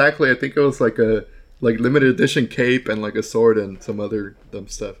was exactly. I think it was like a limited edition cape and like a sword and some other dumb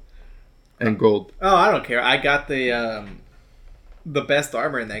stuff and gold. Oh, I don't care. I got the best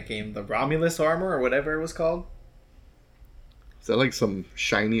armor in that game, the Romulus armor or whatever it was called. Is that like some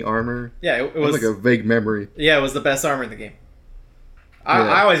shiny armor? Yeah, it was like a vague memory. Yeah, it was the best armor in the game.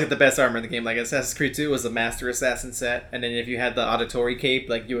 I always get the best armor in the game. Like Assassin's Creed 2 was the Master Assassin set, and then if you had the auditory cape,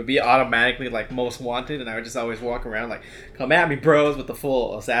 like you would be automatically like most wanted, and I would just always walk around like, come at me, bros, with the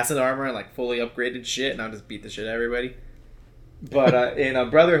full assassin armor and like fully upgraded shit, and I would just beat the shit out of everybody. But in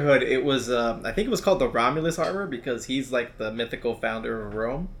Brotherhood, it was I think it was called the Romulus armor because he's like the mythical founder of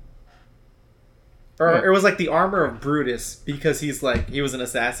Rome. Or it was like the armor of Brutus because he was an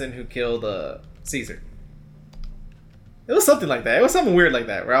assassin who killed Caesar. It was something like that. It was something weird like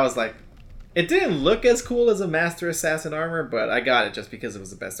that where I was like, it didn't look as cool as a Master Assassin armor, but I got it just because it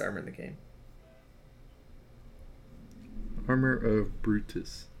was the best armor in the game. Armor of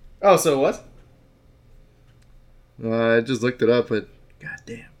Brutus. Oh, so it was? I just looked it up, but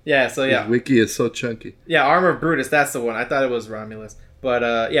goddamn. Yeah, so yeah. This wiki is so chunky. Yeah, Armor of Brutus, that's the one. I thought it was Romulus.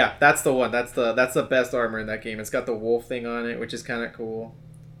 But yeah, that's the one. That's the best armor in that game. It's got the wolf thing on it, which is kind of cool.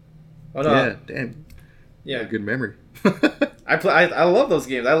 Oh no! Yeah, damn. Yeah, good memory. I love those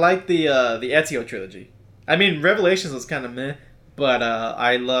games. I like the Ezio trilogy. I mean, Revelations was kind of meh, but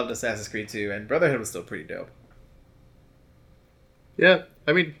I loved Assassin's Creed 2, and Brotherhood was still pretty dope. Yeah,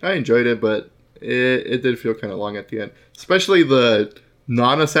 I mean, I enjoyed it, but it did feel kind of long at the end, especially the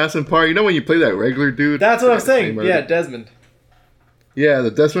non-assassin part. You know when you play that regular dude? That's what I'm saying. Yeah, Desmond. Yeah,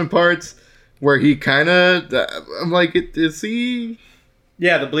 the Desmond parts where he kind of, I'm like, is he?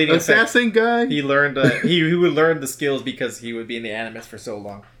 Yeah, the bleeding assassin effect. Guy. He learned. He would learn the skills because he would be in the Animus for so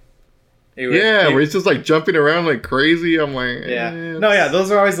long. Where he's just like jumping around like crazy. I'm like, those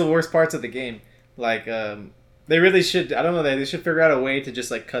are always the worst parts of the game. Like, they really should. I don't know. They should figure out a way to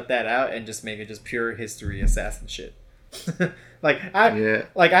just like cut that out and just make it just pure history assassin shit.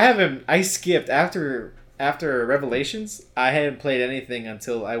 I skipped after Revelations. I hadn't played anything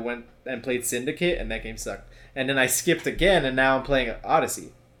until I went and played Syndicate, and that game sucked. And then I skipped again, and now I'm playing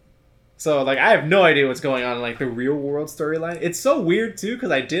Odyssey. So like I have no idea what's going on in like the real world storyline. It's so weird too because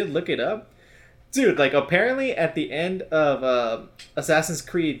I did look it up, dude. Like apparently at the end of Assassin's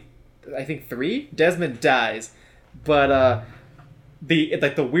Creed, I think 3, Desmond dies, but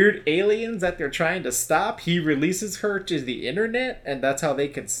the weird aliens that they're trying to stop, he releases her to the internet, and that's how they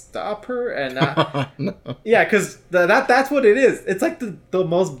can stop her. And No. yeah, because that's what it is. It's like the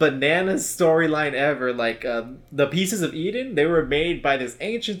most bananas storyline ever. Like the Pieces of Eden, they were made by this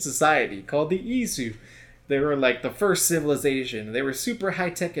ancient society called the Isu. They were like the first civilization. They were super high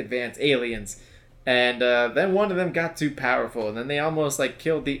tech, advanced aliens. And then one of them got too powerful, and then they almost like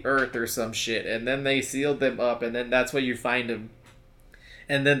killed the Earth or some shit. And then they sealed them up, and then that's where you find them.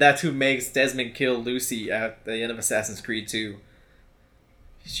 And then that's who makes Desmond kill Lucy at the end of Assassin's Creed 2.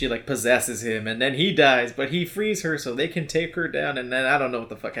 She like possesses him, and then he dies, but he frees her so they can take her down. And then I don't know what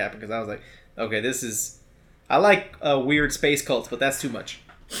the fuck happened, because I was like, okay, this is... I like weird space cults, but that's too much.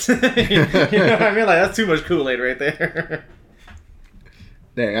 You know what I mean? Like, that's too much Kool-Aid right there.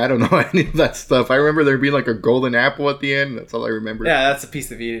 Dang, I don't know any of that stuff. I remember there being like a golden apple at the end. That's all I remember. Yeah, that's a piece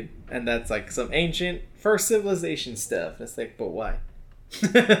of Eden. And that's like some ancient first civilization stuff. It's like, but why?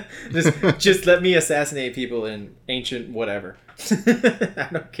 just let me assassinate people in ancient whatever. I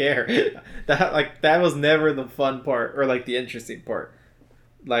don't care. That was never the fun part or like the interesting part.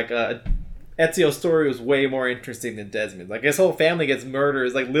 Like Ezio's story was way more interesting than Desmond. Like his whole family gets murdered.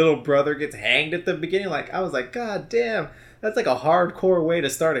 His like little brother gets hanged at the beginning. Like I was like, God damn, that's like a hardcore way to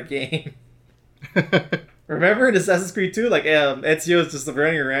start a game. Remember in Assassin's Creed 2, like Ezio's just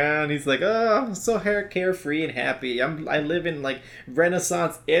running around. He's like, "Oh, I'm so carefree and happy. I live in like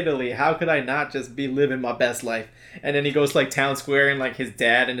Renaissance Italy. How could I not just be living my best life?" And then he goes to like town square, and like his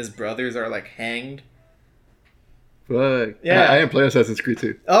dad and his brothers are like hanged. Fuck. Yeah, I didn't play Assassin's Creed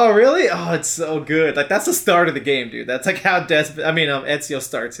 2. Oh really? Oh, it's so good. Like that's the start of the game, dude. That's like how Ezio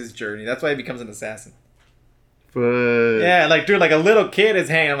starts his journey. That's why he becomes an assassin. But yeah, like dude, like a little kid is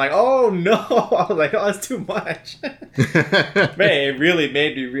hanging. I'm like, oh no! I was like, oh, that's too much. Man, it really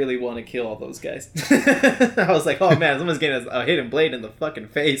made me really want to kill all those guys. I was like, oh man, someone's getting a hidden blade in the fucking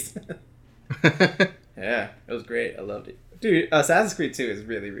face. Yeah, it was great. I loved it, dude. Assassin's Creed 2 is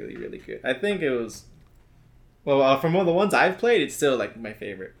really, really, really good. I think it was, well, from all the ones I've played, it's still like my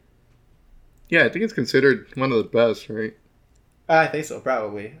favorite. Yeah, I think it's considered one of the best, right? I think so,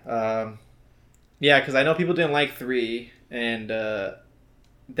 probably. Yeah, because I know people didn't like 3, and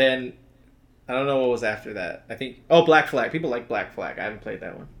then I don't know what was after that. I think Black Flag. People like Black Flag. I haven't played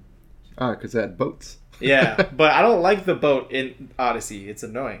that one. Ah, because it had boats. Yeah, but I don't like the boat in Odyssey. It's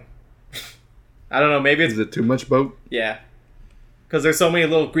annoying. I don't know. Maybe it's... Is it too much boat? Yeah, because there's so many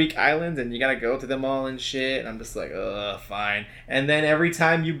little Greek islands, and you gotta go to them all and shit. And I'm just like, fine. And then every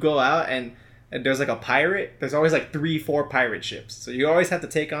time you go out and there's like a pirate, there's always like 3-4 pirate ships. So you always have to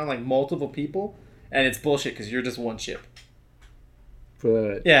take on like multiple people. And it's bullshit because you're just one ship.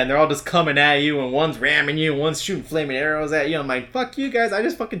 But yeah, and they're all just coming at you, and one's ramming you, and one's shooting flaming arrows at you. I'm like, fuck you guys. I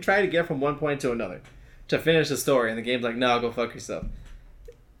just fucking try to get from one point to another to finish the story. And the game's like, no, go fuck yourself.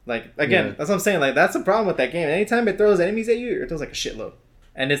 Like, again, That's what I'm saying. Like, that's the problem with that game. Anytime it throws enemies at you, it throws like a shitload.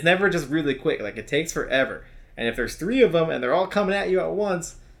 And it's never just really quick. Like, it takes forever. And if there's 3 of them and they're all coming at you at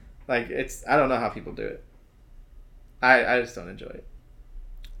once, like, I don't know how people do it. I just don't enjoy it.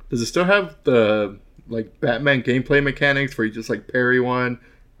 Does it still have the like Batman gameplay mechanics where you just like parry one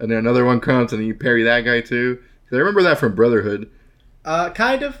and then another one comes and then you parry that guy too? 'Cause I remember that from Brotherhood.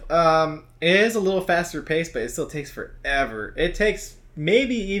 Kind of. It is a little faster paced, but it still takes forever. It takes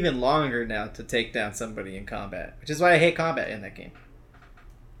maybe even longer now to take down somebody in combat, which is why I hate combat in that game.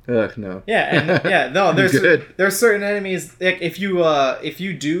 Ugh, no. Yeah, and no, there's certain enemies like if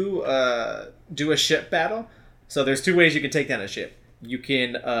you do a ship battle, so there's 2 ways you can take down a ship. You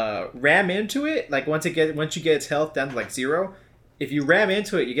can ram into it, like once you get its health down to like 0. If you ram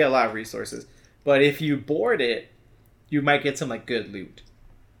into it, you get a lot of resources. But if you board it, you might get some like good loot.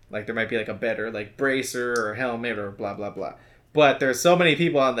 Like there might be like a better like bracer or helmet or blah blah blah. But there's so many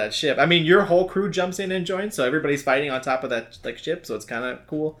people on that ship. I mean, your whole crew jumps in and joins, so everybody's fighting on top of that like ship, so it's kind of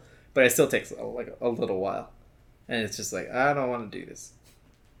cool. But it still takes a little while, and it's just like I don't want to do this.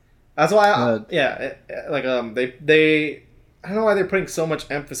 That's why, they. I don't know why they're putting so much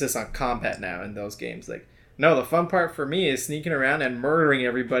emphasis on combat now in those games. Like, no, the fun part for me is sneaking around and murdering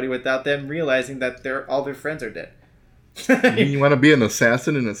everybody without them realizing that all their friends are dead. You want to be an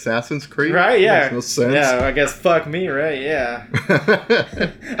assassin in Assassin's Creed? Right, yeah. Makes no sense. Yeah, I guess fuck me, right, yeah.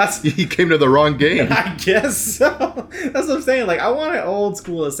 You came to the wrong game. I guess so. That's what I'm saying. Like, I want an old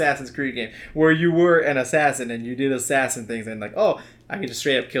school Assassin's Creed game where you were an assassin and you did assassin things and like, oh, I can just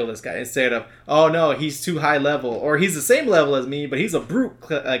straight up kill this guy instead of, oh no, he's too high level, or he's the same level as me, but he's a brute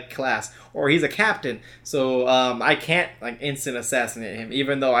class, or he's a captain, so I can't like instant assassinate him,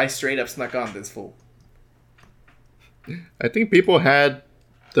 even though I straight up snuck on this fool. I think people had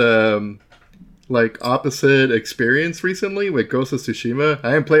the like opposite experience recently with Ghost of Tsushima. I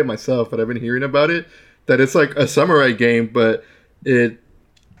haven't played it myself, but I've been hearing about it. That it's like a samurai game, but it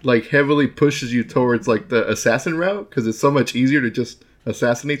like heavily pushes you towards like the assassin route because it's so much easier to just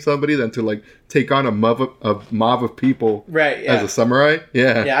assassinate somebody than to like take on a mob of people right, yeah. as a samurai.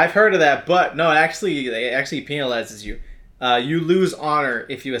 Yeah, I've heard of that, but no, it actually penalizes you. You lose honor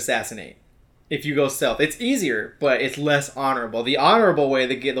if you assassinate. If you go stealth, it's easier, but it's less honorable. The honorable way,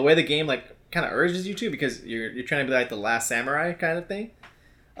 the way the game like kind of urges you to, because you're trying to be like the last samurai kind of thing,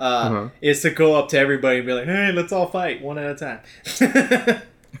 is to go up to everybody and be like, hey, let's all fight one at a time.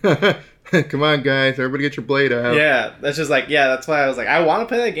 Come on, guys, everybody get your blade out. Yeah, that's just like, yeah, that's why I was like, I want to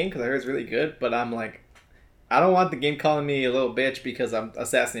play that game because I heard it's really good, but I'm like, I don't want the game calling me a little bitch because I'm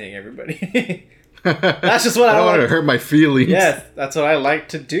assassinating everybody. That's just what I don't want to hurt my feelings. Yes, that's what I like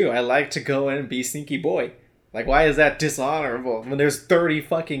to do. I like to go in and be sneaky boy. Like, why is that dishonorable when there's 30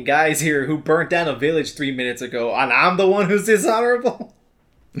 fucking guys here who burnt down a village 3 minutes ago and I'm the one who's dishonorable?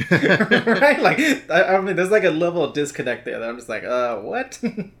 Right? Like, I mean, there's like a level of disconnect there that I'm just like, what?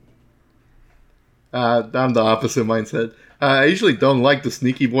 I'm the opposite mindset. I usually don't like the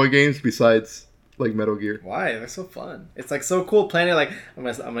sneaky boy games besides like Metal Gear. Why? They're so fun. It's like so cool playing it. Like, I'm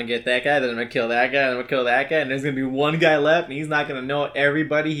gonna get that guy, then I'm gonna kill that guy, and I'm gonna kill that guy, and there's gonna be one guy left, and he's not gonna know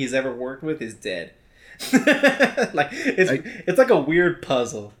everybody he's ever worked with is dead. Like, it's like a weird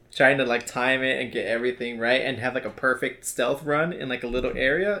puzzle trying to like time it and get everything right and have like a perfect stealth run in like a little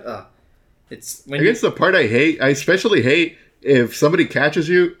area. It's when I guess the part I hate. I especially hate if somebody catches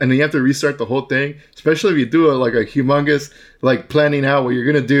you and then you have to restart the whole thing, especially if you do like a humongous like planning out what you're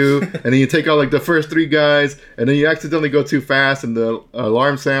gonna do, and then you take out like the first 3 guys, and then you accidentally go too fast and the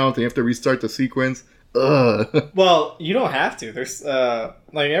alarm sounds and you have to restart the sequence. Ugh. Well, you don't have to. There's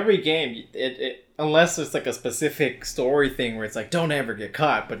like every game, it unless there's like a specific story thing where it's like don't ever get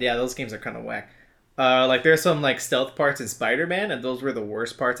caught. But yeah, those games are kind of whack. Like there's some like stealth parts in Spider-Man, and those were the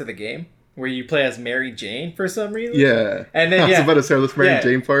worst parts of the game. Where you play as Mary Jane for some reason. Yeah. And then, I was about to say those Mary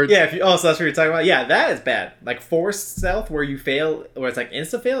Jane parts. Yeah, so that's what you're talking about. Yeah, that is bad. Like forced stealth where you fail, where it's like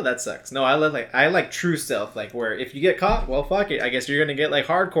insta-fail, that sucks. No, I like true stealth, like where if you get caught, well, fuck it. I guess you're going to get like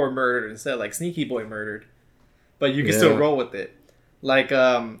hardcore murdered instead of like sneaky boy murdered. But you can still roll with it. Like,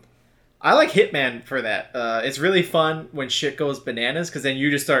 I like Hitman for that. It's really fun when shit goes bananas because then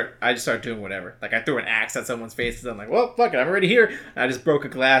I just start doing whatever. Like I threw an axe at someone's face and I'm like, well, fuck it, I'm already here. And I just broke a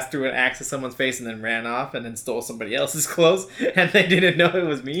glass, threw an axe at someone's face and then ran off and then stole somebody else's clothes and they didn't know it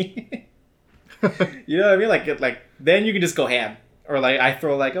was me. You know what I mean? Like then you can just go ham. Or like I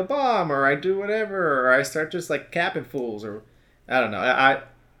throw like a bomb or I do whatever or I start just like capping fools or I don't know.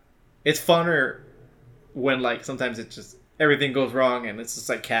 It's funner when like sometimes it's just everything goes wrong and it's just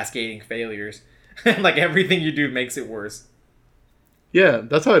like cascading failures. Like everything you do makes it worse. Yeah,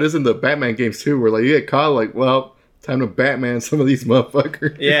 that's how it is in the Batman games too, where like you get caught like, well, time to Batman some of these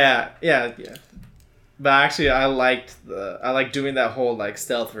motherfuckers. Yeah. But actually I like doing that whole like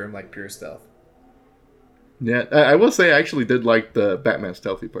stealth room, like pure stealth. Yeah, I will say I actually did like the Batman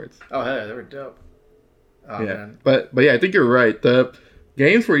stealthy parts. Oh hell, they were dope. Oh, yeah, man. But yeah, I think you're right. The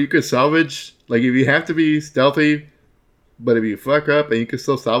games where you could salvage, like if you have to be stealthy, but if you fuck up and you can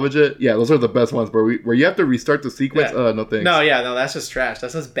still salvage it, yeah, those are the best ones. Where you have to restart the sequence, yeah. No thanks. No, that's just trash.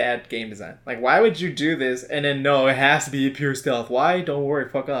 That's just bad game design. Like, why would you do this and then no, it has to be pure stealth? Why? Don't worry,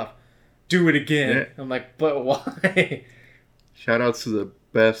 fuck off. Do it again. Yeah. I'm like, but why? Shout outs to the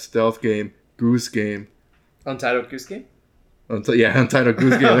best stealth game, Goose Game. Untitled Goose Game? Untitled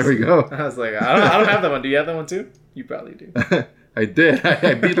Goose Game. There we go. I was like, I don't have that one. Do you have that one too? You probably do. I did.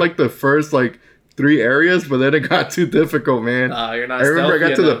 I beat like the first like 3 areas, but then it got too difficult, man. You're not. I remember I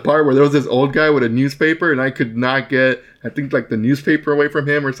got to the part where there was this old guy with a newspaper, and I could not get, I think, like the newspaper away from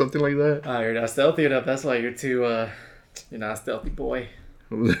him or something like that. You're not stealthy enough. That's why you're too. You're not a stealthy boy.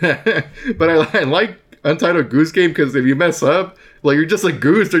 But I like Untitled Goose Game because if you mess up, like you're just a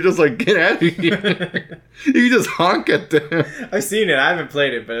goose. They're just like, get out of here. You just honk at them. I've seen it. I haven't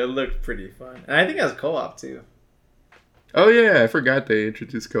played it, but it looked pretty fun, and I think it has co-op too. Oh yeah, I forgot they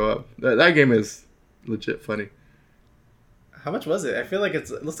introduced co-op. That game is legit funny. How much was it? I feel like it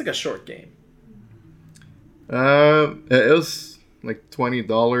looks like a short game. It was like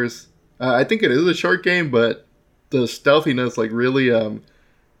 $20. I think it is a short game, but the stealthiness like really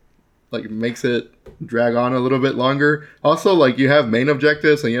like makes it drag on a little bit longer. Also, like you have main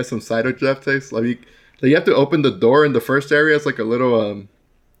objectives and you have some side objectives. Like you have to open the door in the first area. It's like a little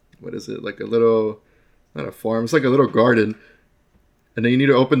what is it? Like a little. Not a farm. It's like a little garden. And then you need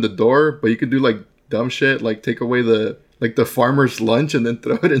to open the door, but you can do like dumb shit, like take away the farmer's lunch and then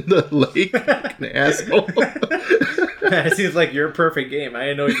throw it in the lake. Like an asshole. It seems like your perfect game. I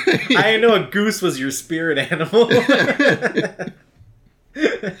didn't know a goose was your spirit animal.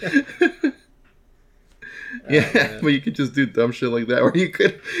 Yeah, but you could just do dumb shit like that, or you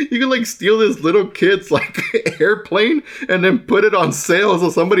could like steal this little kid's like airplane and then put it on sale so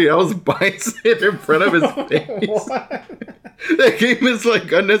somebody else buys it in front of his face. That game is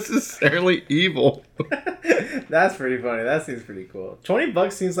like unnecessarily evil. That's pretty funny. That seems pretty cool.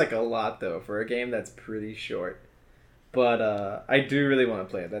 $20 seems like a lot though for a game that's pretty short. But I do really want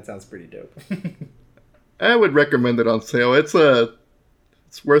to play it. That sounds pretty dope. I would recommend it on sale. It's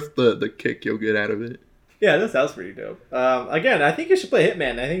worth the kick you'll get out of it. Yeah, that sounds pretty dope. Again, I think you should play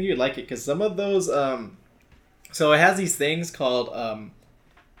Hitman. I think you'd like it because some of those. So it has these things called. I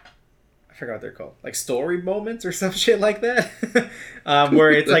forgot what they're called, like story moments or some shit like that,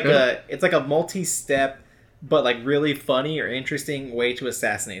 where it's like a multi-step, but like really funny or interesting way to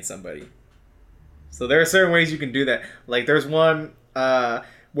assassinate somebody. So there are certain ways you can do that. Like there's one where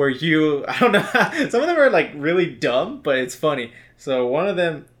I don't know, some of them are like really dumb, but it's funny. So one of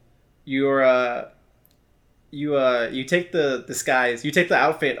them, you take the disguise, you take the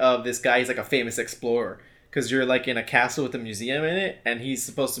outfit of this guy. He's like a famous explorer because you're like in a castle with a museum in it, and he's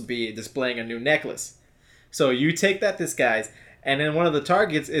supposed to be displaying a new necklace. So you take that disguise, and then one of the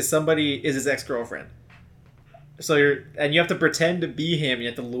targets is his ex-girlfriend. So you have to pretend to be him. You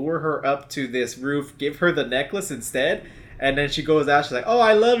have to lure her up to this roof, give her the necklace instead, and then she goes out. She's like, "Oh,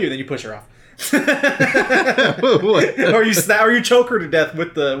 I love you." Then you push her off, or you choke her to death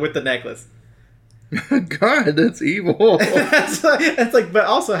with the necklace. God, that's evil. It's like, but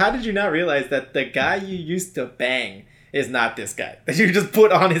also, how did you not realize that the guy you used to bang is not this guy that you just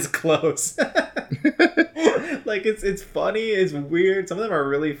put on his clothes? Like it's funny, it's weird. Some of them are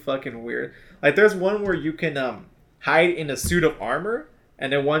really fucking weird. Like there's one where you can hide in a suit of armor,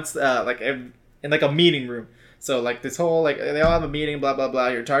 and then once in like a meeting room. So like this whole like they all have a meeting, blah blah blah.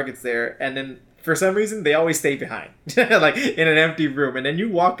 Your target's there, and then for some reason they always stay behind, like in an empty room, and then you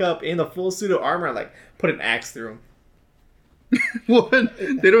walk up in a full suit of armor, and, like put an axe through them. What?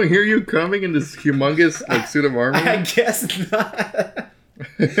 They don't hear you coming in this humongous like suit of armor? I guess not.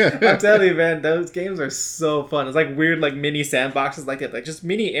 I'm telling you, man, those games are so fun. It's like weird, like mini sandboxes like that, like just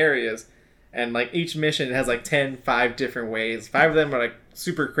mini areas, and like each mission has like 5 different ways. 5 of them are like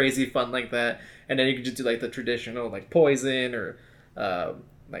super crazy fun like that, and then you can just do like the traditional like poison or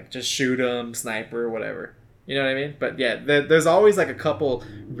like just shoot them, sniper, whatever. You know what I mean? But yeah, there's always like a couple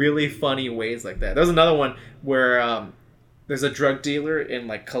really funny ways like that. There's another one where there's a drug dealer in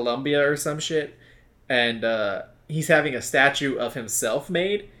like Colombia or some shit, and he's having a statue of himself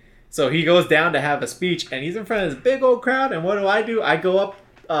made. So he goes down to have a speech, and he's in front of this big old crowd. And what do? I go up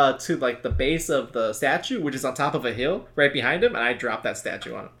to like the base of the statue, which is on top of a hill right behind him, and I drop that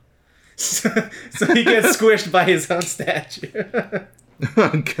statue on him. So he gets squished by his own statue.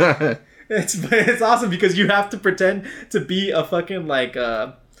 Oh God! It's awesome because you have to pretend to be a fucking like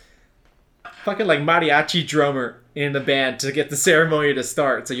mariachi drummer in the band to get the ceremony to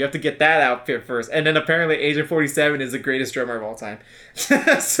start. So you have to get that outfit first, and then apparently Agent 47 is the greatest drummer of all time.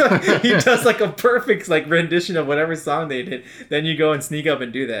 So he does like a perfect like rendition of whatever song they did. Then you go and sneak up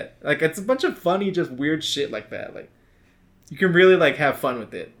and do that. Like it's a bunch of funny, just weird shit like that. Like you can really like have fun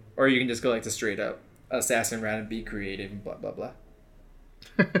with it, or you can just go like the straight up assassin route and be creative and blah blah blah.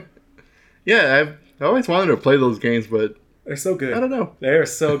 Yeah, I always wanted to play those games, but they're so good. I don't know. They're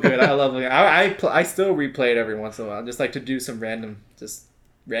so good. I love them. I still replay it every once in a while, just like to do some random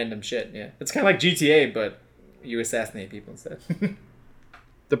shit. Yeah, it's kind of like GTA, but you assassinate people instead.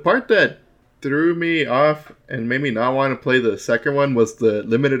 The part that threw me off and made me not want to play the second one was the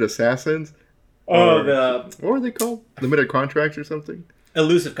limited assassins. What were they called? Limited contracts or something?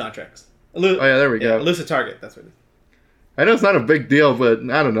 Elusive contracts. Oh yeah, there we go. Elusive target. That's what it is. I know it's not a big deal, but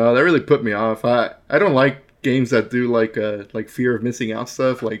I don't know. That really put me off. I don't like games that do like fear of missing out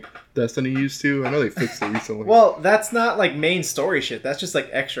stuff like Destiny used to. I know they fixed it recently. Well, that's not like main story shit. That's just like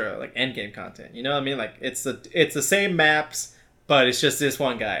extra like end game content. You know what I mean? Like it's the same maps, but it's just this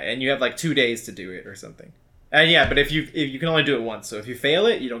one guy, and you have like 2 days to do it or something. And yeah, but if you can only do it once, so if you fail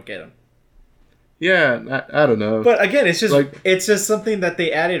it, you don't get them. Yeah, I don't know. But again, it's just something that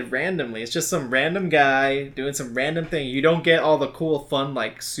they added randomly. It's just some random guy doing some random thing. You don't get all the cool, fun,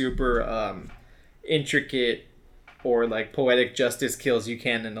 like super intricate or like poetic justice kills you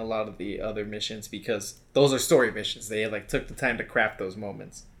can in a lot of the other missions because those are story missions. They like took the time to craft those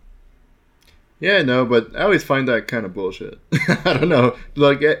moments. Yeah, no, but I always find that kind of bullshit. I don't know.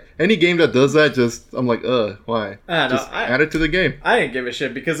 Like, any game that does that, I'm like, why? I don't know. Just add it to the game. I didn't give a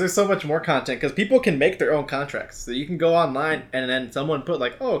shit because there's so much more content. Because people can make their own contracts. So you can go online and then someone put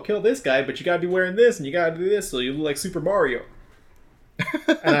like, oh, kill this guy, but you gotta be wearing this and you gotta do this so you look like Super Mario.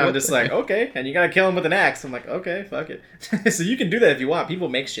 And I'm just like, okay. And you gotta kill him with an axe. I'm like, okay, fuck it. So you can do that if you want. People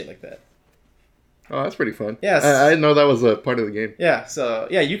make shit like that. Oh, that's pretty fun. Yes. I didn't know that was a part of the game. Yeah, so,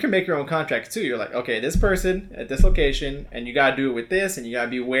 yeah, you can make your own contracts, too. You're like, okay, this person at this location, and you gotta do it with this, and you gotta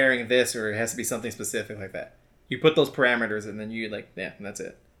be wearing this, or it has to be something specific like that. You put those parameters, and then you, like, yeah, and that's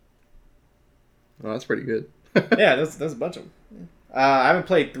it. Oh, that's pretty good. Yeah, there's a bunch of them. I haven't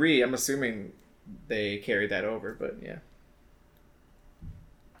played 3. I'm assuming they carried that over, but, yeah.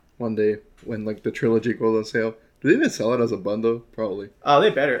 One day, when, like, the trilogy goes on sale. Do they even sell it as a bundle? Probably. Oh, they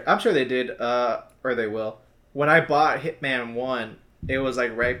better. I'm sure they did, or they will. When I bought Hitman 1, it was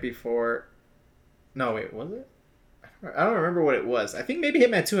like right before... No, wait, was it? I don't remember what it was. I think maybe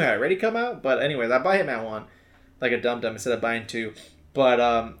Hitman 2 had already come out, but anyways, I bought Hitman 1 like a dum-dum instead of buying 2.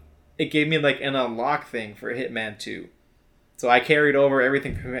 But it gave me like an unlock thing for Hitman 2. So I carried over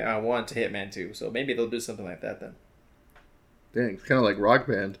everything from Hitman 1 to Hitman 2. So maybe they'll do something like that then. Dang, it's kind of like Rock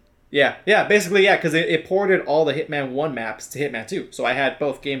Band. Yeah, basically, yeah, because it ported all the Hitman 1 maps to Hitman 2. So I had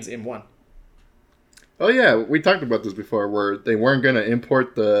both games in one. Oh, yeah, we talked about this before, where they weren't going to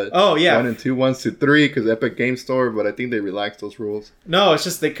import the 1 and 2 ones to 3 because Epic Game Store, but I think they relaxed those rules. No, it's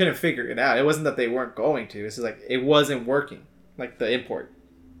just they couldn't figure it out. It wasn't that they weren't going to. It's just like, it wasn't working, like the import.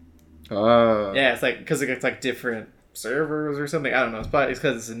 Yeah, it's like, because it's like different servers or something. I don't know. It's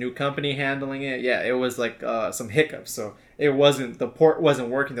because it's a new company handling it. Yeah, it was like some hiccups, so the port wasn't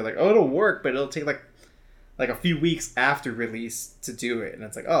working. They're like, oh, it'll work, but it'll take like a few weeks after release to do it, and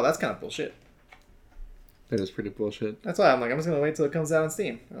it's like, oh, that's kind of bullshit. That is pretty bullshit. That's why I'm like, I'm just gonna wait till it comes out on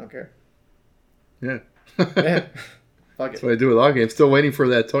Steam. I don't care. Yeah. Yeah. Fuck it. That's what I do with all games. Still waiting for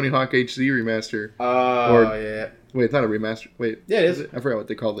that Tony Hawk HD remaster. Oh, yeah. Wait, it's not a remaster. Wait. Yeah, it is. I forgot what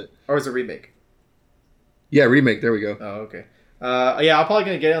they called it. Or is it a remake? Yeah, remake. There we go. Oh, okay. Yeah, I'm probably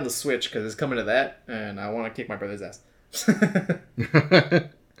gonna get it on the Switch because it's coming to that, and I want to kick my brother's ass.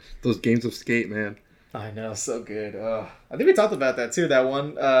 Those games of skate, man. I know, so good. I think we talked about that too. That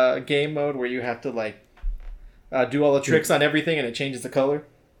one game mode where you have to like do all the tricks on everything and it changes the color.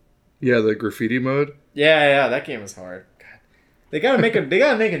 Yeah, the graffiti mode. Yeah, that game was hard. God. They gotta make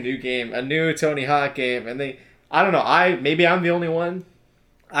a new game, a new Tony Hawk game, and I don't know. Maybe I'm the only one.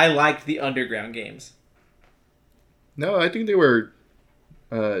 I liked the underground games. No, I think they were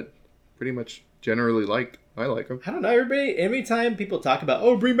pretty much generally liked. I like them. I don't know, everybody. Every time people talk about,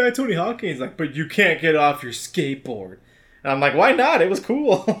 oh, bring back Tony Hawk games, like, but you can't get off your skateboard. And I'm like, why not? It was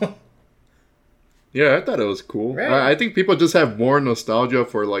cool. Yeah, I thought it was cool. Right. I think people just have more nostalgia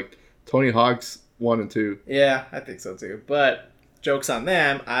for like Tony Hawk's 1 and 2. Yeah, I think so too. But joke's on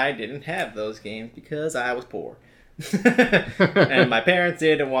them. I didn't have those games because I was poor. And my parents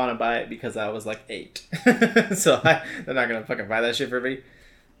didn't want to buy it because I was like 8. So they're not going to fucking buy that shit for me.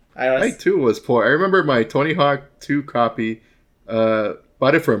 I too was poor. I remember my Tony Hawk 2 copy.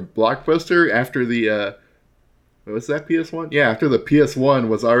 Bought it from Blockbuster after the was that PS1? Yeah, after the PS1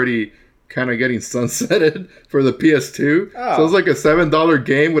 was already kind of getting sunsetted for the PS2. Oh. So it was like a $7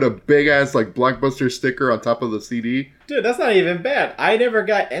 game with a big ass like Blockbuster sticker on top of the CD. Dude, that's not even bad. I never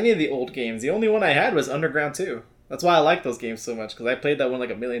got any of the old games. The only one I had was Underground 2. That's why I like those games so much, because I played that one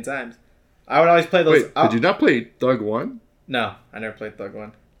like a million times. I would always play those. Wait, did you not play Thug 1? No, I never played Thug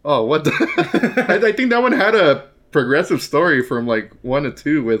 1. Oh, what the? I think that one had a progressive story from like 1 to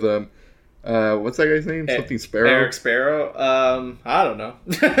 2 with what's that guy's name? Something Sparrow. Eric Sparrow. I don't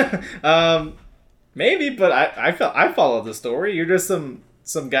know. Maybe, but I followed the story. You're just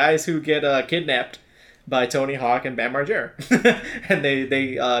some guys who get kidnapped by Tony Hawk and Bam Margera, and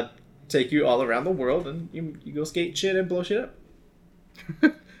they take you all around the world, and you go skate shit and blow shit up.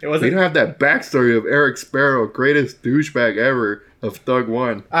 It wasn't. We don't have that backstory of Eric Sparrow, greatest douchebag ever of Thug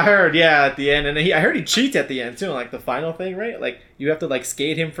 1. I heard, yeah, at the end, and I heard he cheats at the end too, like the final thing, right? Like you have to like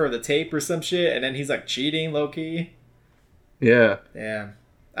skate him for the tape or some shit, and then he's like cheating low key. Yeah. Yeah.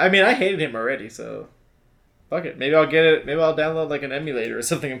 I mean, I hated him already, so fuck it. Maybe I'll get it. Maybe I'll download like an emulator or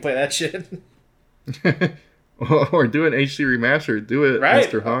something and play that shit. Or do an HD remaster. Do it, right?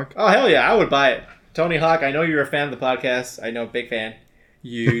 Mr. Hawk. Oh hell yeah, I would buy it. Tony Hawk, I know you're a fan of the podcast. I know, big fan.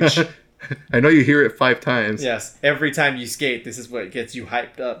 Huge. I know you hear it 5 times. Yes, every time you skate, this is what gets you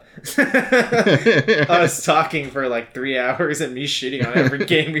hyped up. Us talking for like 3 hours and me shitting on every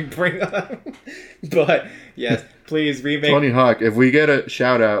game we bring up. But yes, please remake. Tony Hawk, if we get a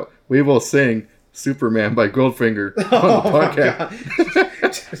shout out, we will sing Superman by Goldfinger on the podcast.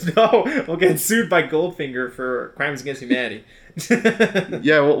 No, we'll get sued by Goldfinger for crimes against humanity.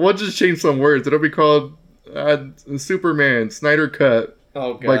 Yeah, we'll just change some words. It'll be called Superman Snyder Cut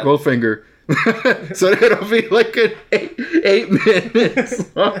by Goldfinger. So it'll be like an 8 minute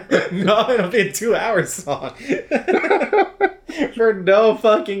song. No, it'll be a 2-hour song. For no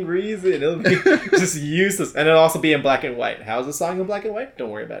fucking reason. It'll be just useless. And it'll also be in black and white. How's the song in black and white? Don't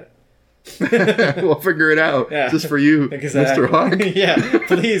worry about it. We'll figure it out. Yeah. Just for you, exactly. Mr. Hawk. Yeah,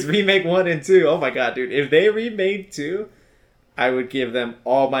 please remake 1 and 2. Oh my god, dude. If they remade 2, I would give them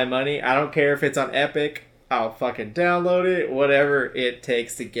all my money. I don't care if it's on Epic. I'll fucking download it. Whatever it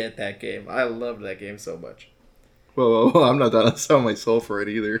takes to get that game. I love that game so much. Whoa, I'm not gonna sell my soul for it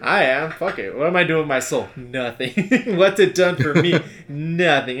either. I am. Fuck it. What am I doing with my soul? Nothing. What's it done for me?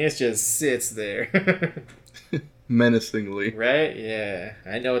 Nothing. It just sits there. Menacingly. Right? Yeah.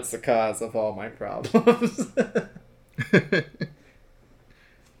 I know it's the cause of all my problems.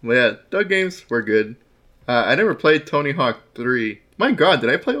 Well, yeah, Doug games were good. I never played Tony Hawk 3. My god, did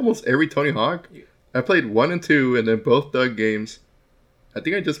I play almost every Tony Hawk? I played 1 and 2 and then both Doug games. I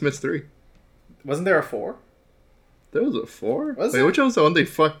think I just missed 3. Wasn't there a 4? There was a 4? Was Wait, which one was the one they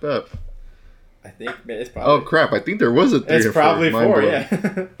fucked up? I think it's probably... Oh crap, I think there was a 3 It's or 4. probably 4,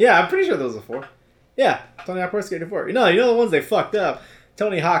 yeah. Yeah, I'm pretty sure there was a 4. Yeah, Tony Hawk Pro Skater 4. No, you know the ones they fucked up?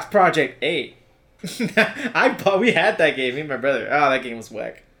 Tony Hawk's Project 8. We had that game, me and my brother. Oh, that game was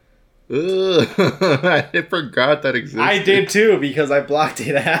whack. Ugh, I forgot that existed. I did too, because I blocked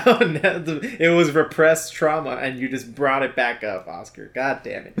it out. It was repressed trauma, and you just brought it back up, Oscar. God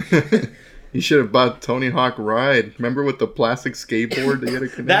damn it. You should have bought Tony Hawk Ride. Remember with the plastic skateboard that you had to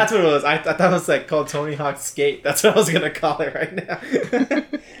connect? That's what it was. I thought it was like called Tony Hawk Skate. That's what I was going to call it right now.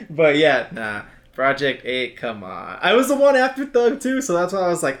 But yeah, nah. Project 8, come on. I was the one after Thug too, so that's why I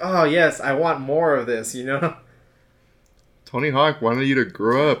was like, oh yes, I want more of this, you know? Tony Hawk wanted you to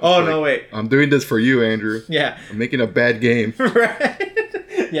grow up. Oh, like, no, wait. I'm doing this for you, Andrew. Yeah. I'm making a bad game. Right.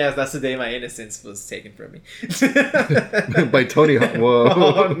 Yes, that's the day my innocence was taken from me. By Tony Hawk. Whoa.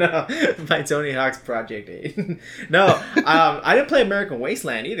 Oh, no. By Tony Hawk's Project 8. No, I didn't play American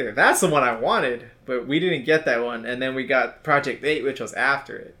Wasteland either. That's the one I wanted, but we didn't get that one. And then we got Project 8, which was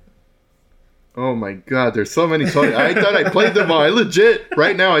after it. Oh my god, there's so many Tony. I thought I played them all. I legit,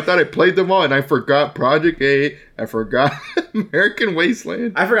 right now, I thought I played them all, and I forgot Project 8. I forgot American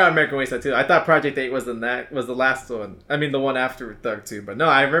Wasteland. I forgot American Wasteland too. I thought Project 8 was the last one. I mean, the one after Thug 2. But no,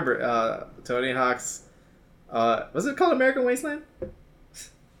 I remember Tony Hawk's. Was it called American Wasteland?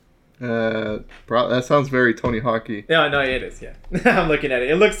 That sounds very Tony Hawk-y. No, it is. Yeah, I'm looking at it.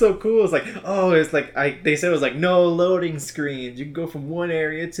 It looks so cool. It's like, oh, it's like they said it was like no loading screens. You can go from one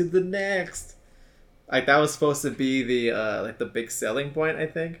area to the next. Like that was supposed to be the like the big selling point, I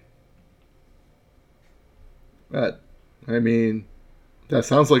think. I mean, that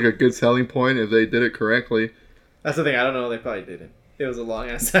sounds like a good selling point if they did it correctly. That's the thing. I don't know. They probably didn't. It was a long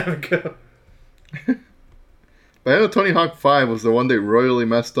ass time ago. But I know Tony Hawk 5 was the one they royally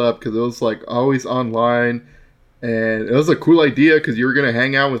messed up because it was like always online, and it was a cool idea because you were gonna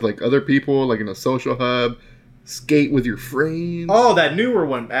hang out with like other people like in a social hub, skate with your friends. Oh, that newer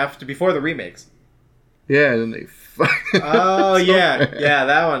one before the remakes. Yeah, and then they. Oh yeah,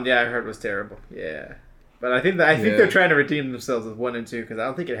 that one. Yeah, I heard was terrible. Yeah, but I think they're trying to redeem themselves with 1 and 2 because I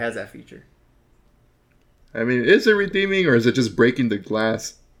don't think it has that feature. I mean, is it redeeming or is it just breaking the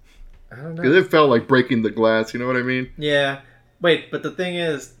glass? I don't know. Because it felt like breaking the glass. You know what I mean? Yeah. Wait, but the thing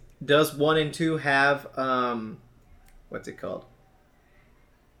is, does 1 and 2 have what's it called?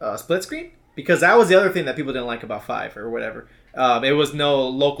 Split screen? Because that was the other thing that people didn't like about 5 or whatever. It was no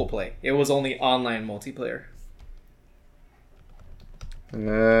local play. It was only online multiplayer.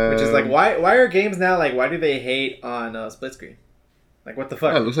 Which is like, why are games now like, why do they hate on split screen? Like, what the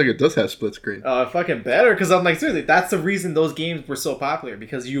fuck? Yeah, it looks like it does have split screen. Fucking better. Because I'm like, seriously, that's the reason those games were so popular.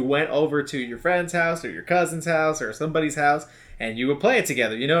 Because you went over to your friend's house or your cousin's house or somebody's house and you would play it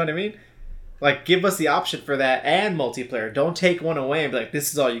together. You know what I mean? Like, give us the option for that and multiplayer. Don't take one away and be like,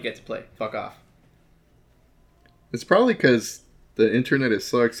 this is all you get to play. Fuck off. It's probably because the internet is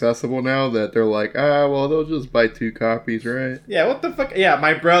so accessible now that they're like, well, they'll just buy 2 copies, right? Yeah, what the fuck? Yeah,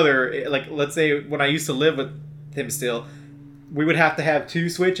 my brother, like, let's say when I used to live with him still, we would have to have 2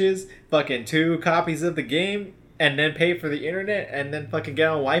 Switches, fucking 2 copies of the game, and then pay for the internet, and then fucking get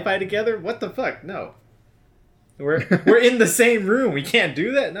on Wi-Fi together? What the fuck? No. We're in the same room. We can't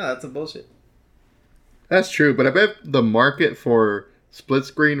do that? No, that's a bullshit. That's true, but I bet the market for split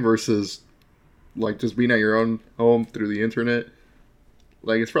screen versus like just being at your own home through the internet,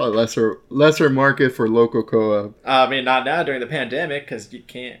 like it's probably lesser market for local co-op. I mean, not now during the pandemic because you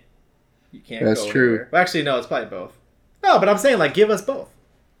can't. That's go true. anywhere. Well, actually, no, it's probably both. No, but I'm saying like give us both.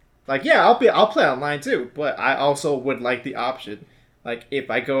 Like yeah, I'll play online too, but I also would like the option. Like if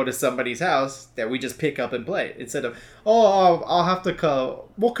I go to somebody's house, that we just pick up and play instead of I'll have to call.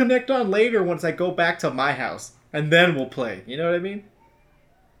 We'll connect on later once I go back to my house and then we'll play. You know what I mean?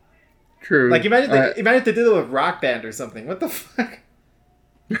 True. Like imagine if they did it with Rock Band or something. What the fuck?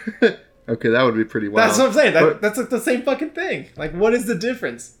 Okay, that would be pretty wild. That's what I'm saying. That's like the same fucking thing. Like what is the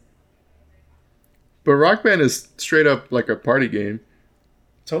difference? But Rock Band is straight up like a party game.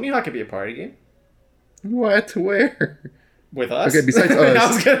 Tony Hawk could be a party game. What? Where? With us? Okay, besides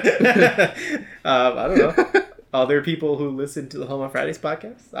us. I don't know. Other people who listen to the Home on Fridays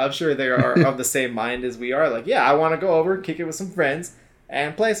podcast, I'm sure they are of the same mind as we are. Like, yeah, I want to go over, kick it with some friends,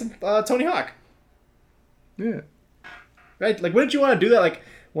 and play some Tony Hawk. Yeah. Right? Like, wouldn't you want to do that? Like,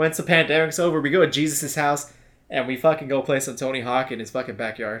 once the pandemic's over, we go to Jesus' house, and we fucking go play some Tony Hawk in his fucking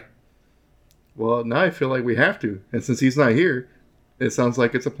backyard. Well, now I feel like we have to. And since he's not here, it sounds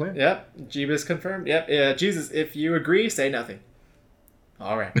like it's a plan. Yep. Jeebus confirmed. Yep. Yeah, Jesus, if you agree, say nothing.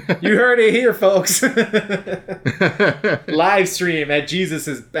 All right. You heard it here, folks. Live stream at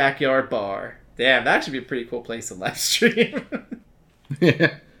Jesus' backyard bar. Damn, that should be a pretty cool place to live stream.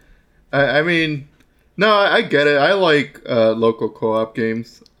 Yeah. I mean, no, I get it. I like local co-op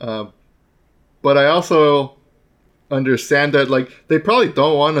games. But I also understand that, like, they probably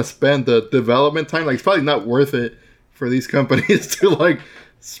don't want to spend the development time. Like, it's probably not worth it for these companies to, like,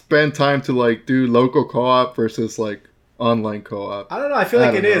 spend time to, like, do local co-op versus, like, online co-op. I don't know. I feel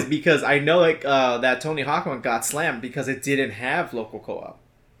like it is because I know, like, that Tony Hawk one got slammed because it didn't have local co-op.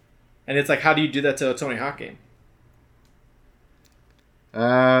 And it's like, how do you do that to a Tony Hawk game?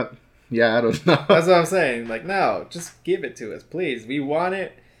 Yeah, I don't know. That's what I'm saying. Like, no, just give it to us, please. We want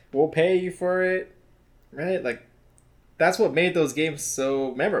it. We'll pay you for it. Right? Like, that's what made those games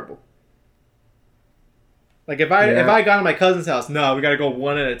so memorable. Like, if I gone to my cousin's house, no, we gotta go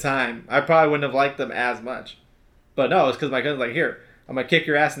one at a time. I probably wouldn't have liked them as much. But no, it's because my cousin's like, here, I'm gonna kick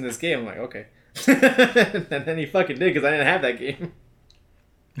your ass in this game. I'm like, okay. And then he fucking did because I didn't have that game.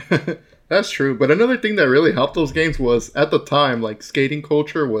 That's true. But another thing that really helped those games was, at the time, like, skating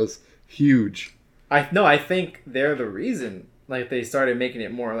culture was huge. I think they're the reason, like, they started making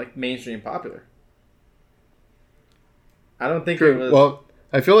it more, like, mainstream popular. I don't think it was... Well,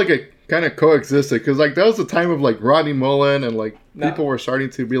 I feel like it kind of coexisted, because, like, that was the time of, like, Rodney Mullen, and, like, people were starting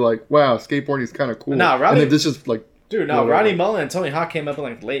to be like, wow, skateboarding is kind of cool. No, and then this just, like... Dude, no, Rodney Mullen and Tony Hawk came up in,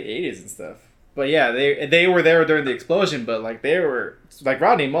 like, late 80s and stuff. But, yeah, they were there during the explosion, but, like, they were... Like,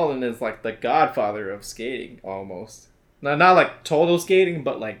 Rodney Mullen is, like, the godfather of skating, almost. Not like, total skating,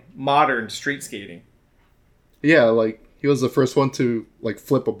 but, like, modern street skating. Yeah, like, he was the first one to, like,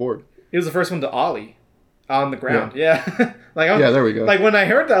 flip a board. He was the first one to ollie on the ground. Yeah. Yeah, there we go. Like, when I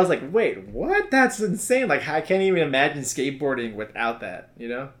heard that, I was like, wait, what? That's insane. Like, I can't even imagine skateboarding without that, you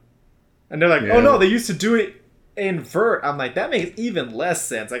know? And they're like, oh, no, they used to do it invert. I'm like, that makes even less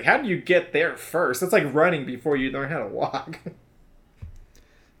sense. Like, how do you get there first? It's like running before you learn how to walk.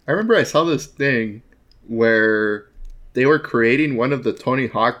 I remember I saw this thing where they were creating one of the Tony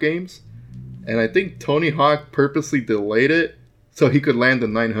Hawk games, and I think Tony Hawk purposely delayed it so he could land the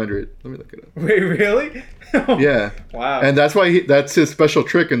 900. Let me look it up. Wait, really? Yeah. Wow. And that's why that's his special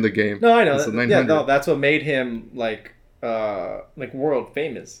trick in the game. No, I know. Yeah, no, that's what made him like world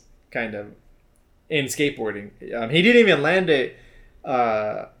famous, kind of, in skateboarding. He didn't even land it.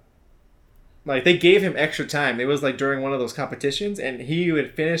 Like, they gave him extra time. It was like during one of those competitions, and he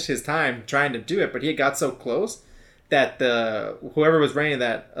would finish his time trying to do it, but he got so close that whoever was running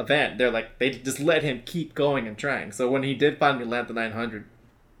that event, they just let him keep going and trying. So when he did finally land the 900,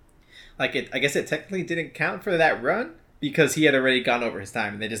 I guess it technically didn't count for that run because he had already gone over his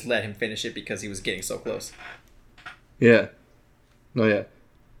time, and they just let him finish it because he was getting so close. Yeah. No, yeah.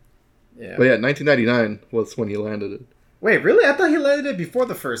 Yeah. But yeah, 1999 was when he landed it. Wait, really? I thought he landed it before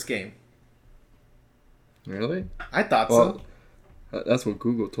the first game. Really? I thought so. That's what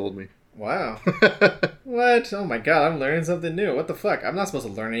Google told me. Wow. What? Oh my god, I'm learning something new. What the fuck? I'm not supposed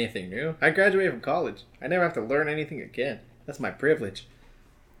to learn anything new. I graduated from college. I never have to learn anything again. That's my privilege.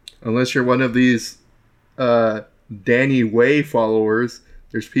 Unless you're one of these Danny Way followers.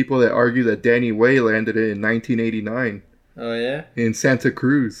 There's people that argue that Danny Way landed it in 1989. Oh, yeah? In Santa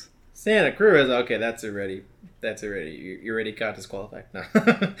Cruz. Santa Cruz? Okay, that's already... You already got disqualified. No.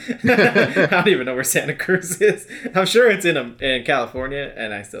 I don't even know where Santa Cruz is. I'm sure it's in California,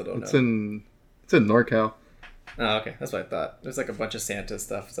 and I still don't know. It's in NorCal. Oh, okay. That's what I thought. There's like a bunch of Santa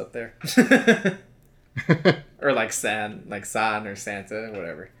stuff up there. Or like San or Santa,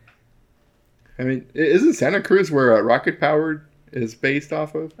 whatever. I mean, isn't Santa Cruz where Rocket Powered is based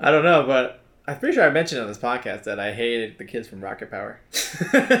off of? I don't know, but I'm pretty sure I mentioned on this podcast that I hated the kids from Rocket Power.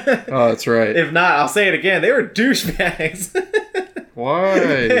 Oh, that's right. If not, I'll say it again. They were douchebags. Why?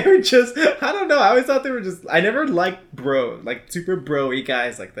 They were just, I don't know. I always thought they were just, I never liked super bro-y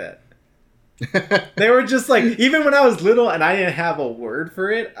guys like that. They were just like, even when I was little and I didn't have a word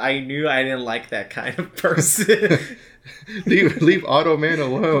for it, I knew I didn't like that kind of person. leave Auto Man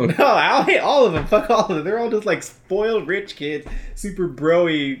alone. No, I'll hate all of them. Fuck all of them. They're all just like spoiled rich kids, super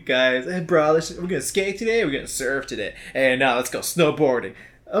bro-y guys. Hey, bro, we're gonna skate today. We're gonna surf today. Hey, now let's go snowboarding.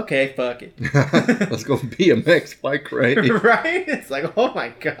 Okay, fuck it. Let's go BMX bike ride. Right? It's like, oh my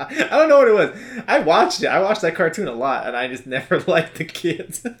god. I don't know what it was. I watched it. I watched that cartoon a lot, and I just never liked the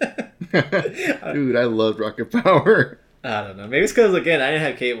kids. Dude, I loved Rocket Power. I don't know. Maybe it's because, again, I didn't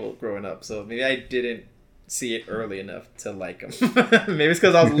have cable growing up, so maybe I didn't see it early enough to like them. Maybe it's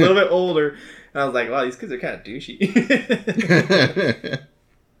because I was a little bit older, and I was like, wow, these kids are kind of douchey.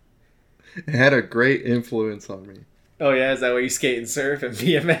 It had a great influence on me. Oh yeah, is that where you skate and surf and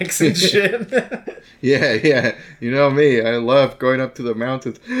BMX and shit? Yeah. You know me. I love going up to the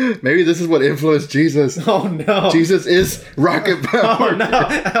mountains. Maybe this is what influenced Jesus. Oh no. Jesus is Rocket Power. Oh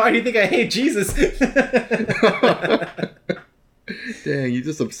no. Why do you think I hate Jesus? Dang, you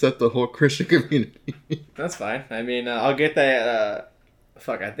just upset the whole Christian community. That's fine. I mean, I'll get that.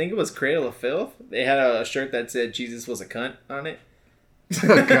 I think it was Cradle of Filth. They had a shirt that said Jesus was a cunt on it.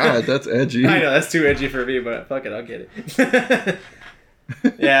 Oh god, that's edgy. I know, that's too edgy for me, but fuck it, I'll get it.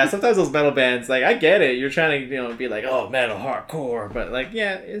 Yeah, sometimes those metal bands, like, I get it. You're trying to, be like, oh, metal, hardcore. But, like,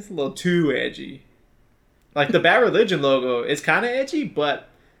 yeah, it's a little too edgy. Like, the Bad Religion logo is kind of edgy, but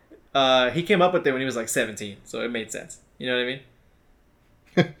he came up with it when he was, like, 17. So it made sense. You know what I mean?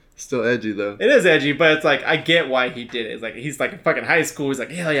 Still edgy, though. It is edgy, but it's like, I get why he did it. It's like, he's like in fucking high school. He's like,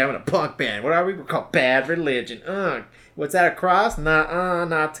 hell yeah, I'm in a punk band. What are we? We're called Bad Religion. What's that, a cross? Nah,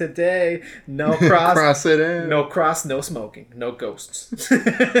 not today. No cross. Cross it out. No cross, no smoking. No ghosts.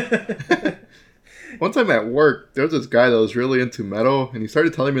 One time at work, there was this guy that was really into metal, and he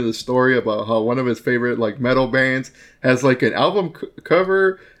started telling me the story about how one of his favorite, like, metal bands has, like, an album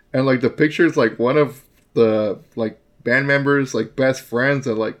cover, and, like, the picture's, like, one of the, like, band members, like, best friends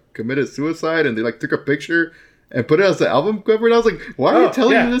that, like, committed suicide, and they, like, took a picture and put it as the album cover, and I was like, why are you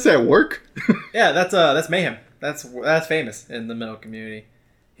telling me this at work? Yeah, that's Mayhem. That's famous in the metal community.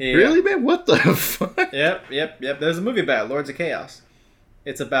 Really, man? What the fuck? Yep. There's a movie about it, Lords of Chaos.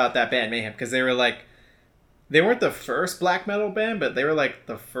 It's about that band, Mayhem, because they were, like, they weren't the first black metal band, but they were, like,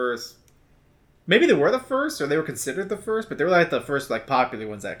 the first. Maybe they were the first, or they were considered the first, but they were, like, the first, like, popular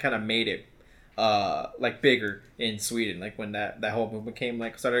ones that kind of made it like bigger in Sweden, like when that whole movement came,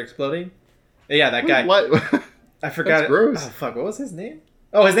 like, started exploding. Yeah, that guy. What? I forgot. That's gross. Oh fuck, what was his name?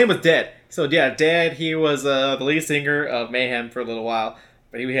 Oh, his name was Dead. So yeah, Dead. He was the lead singer of Mayhem for a little while,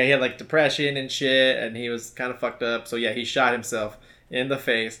 but he had like depression and shit, and he was kind of fucked up. So yeah, he shot himself in the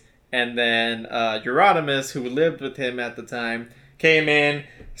face, and then Euronymous, who lived with him at the time, came in,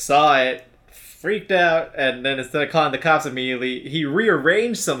 saw it, freaked out, and then instead of calling the cops immediately, he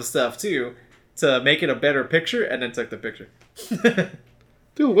rearranged some stuff too to make it a better picture, and then took the picture.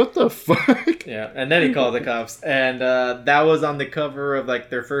 Dude, what the fuck? Yeah, and then he called the cops, and that was on the cover of like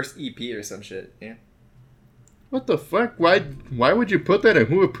their first EP or some shit. Yeah. What the fuck? Why would you put that, and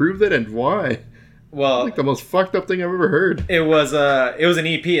who approved it, and why? Well, that's like the most fucked up thing I've ever heard. It was an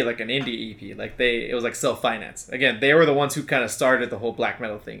EP, like an indie EP. Like it was like self-financed. Again, they were the ones who kind of started the whole black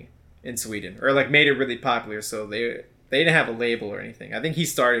metal thing in Sweden, or like made it really popular. So they didn't have a label or anything. I think he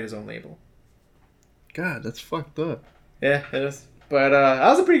started his own label. God, that's fucked up. Yeah, it is. But that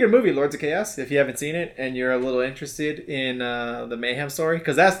was a pretty good movie, Lords of Chaos, if you haven't seen it and you're a little interested in the Mayhem story.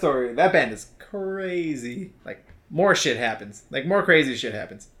 Because that band is crazy. Like, more shit happens. Like, more crazy shit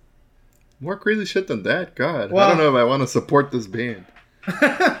happens. More crazy shit than that? God. Well, I don't know if I want to support this band.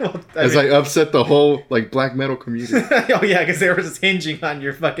 I upset the whole, like, black metal community. Oh, yeah, because they were just hinging on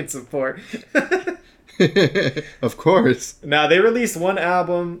your fucking support. Of course. Now, they released one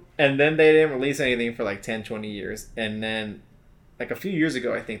album, and then they didn't release anything for like 10, 20 years. And then, like a few years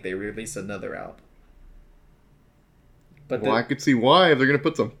ago, I think they released another album. But I could see why if they're going to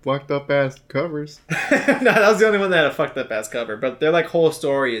put some fucked up ass covers. No, that was the only one that had a fucked up ass cover. But their like whole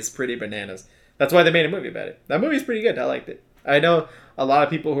story is pretty bananas. That's why they made a movie about it. That movie's pretty good. I liked it. I know a lot of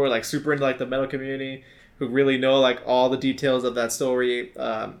people who are like super into like the metal community, who really know like all the details of that story.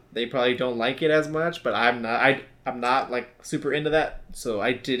 They probably don't like it as much, but I'm not. I'm not like super into that, so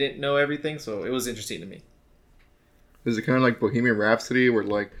I didn't know everything. So it was interesting to me. Is it kind of like Bohemian Rhapsody, where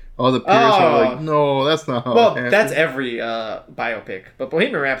like all the peers are like, no, that's not how. Well, that's every biopic, but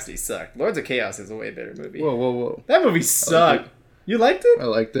Bohemian Rhapsody sucked. Lords of Chaos is a way better movie. Whoa! That movie sucked. You liked it? I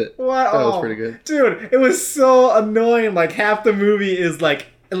liked it. What? That was pretty good. Dude, it was so annoying. Like, half the movie is like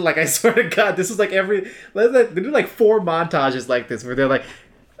I swear to God, this was like they do like 4 montages like this where they're like,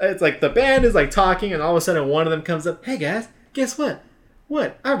 it's like the band is like talking and all of a sudden one of them comes up, hey guys, guess what?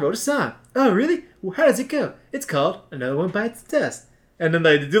 What? I wrote a song. Oh, really? Well, how does it go? It's called Another One Bites the Dust. And then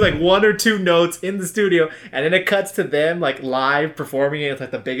they do like 1 or 2 notes in the studio, and then it cuts to them like live performing it. It's like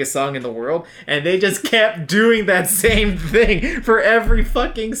the biggest song in the world, and they just kept doing that same thing for every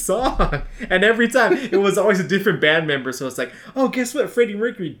fucking song. And every time it was always a different band member. So it's like, oh, guess what? Freddie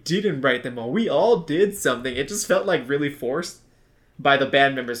Mercury didn't write them all. We all did something. It just felt like really forced by the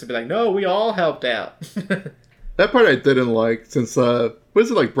band members to be like, no, we all helped out. That part I didn't like since what is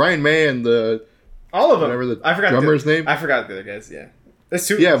it, like Brian May and all of them. Whatever the I forgot drummer's name. I forgot the other guys. Yeah.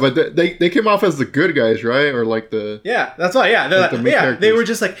 Yeah, but they came off as the good guys, right? Or like the that's why. Yeah, like they were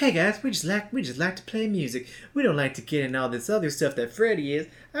just like, hey guys, we just like to play music. We don't like to get in all this other stuff that Freddie is.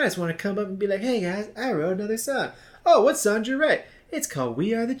 I just want to come up and be like, hey guys, I wrote another song. Oh, what song did you write? It's called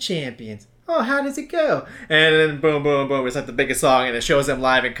We Are the Champions. Oh, how does it go? And then boom, boom, boom. It's like the biggest song, and it shows them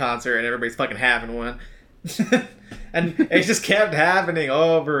live in concert, and everybody's fucking having one. And it just kept happening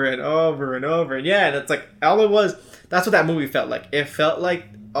over and over and over. And yeah, and it's like all it was. That's what that movie felt like. It felt like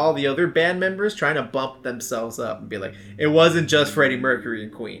all the other band members trying to bump themselves up and be like, it wasn't just Freddie Mercury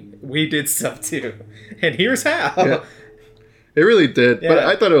and Queen. We did stuff too. And here's how. Yeah. It really did. Yeah. But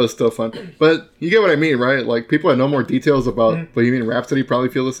I thought it was still fun. But you get what I mean, right? Like, people that know more details about Bohemian Rhapsody probably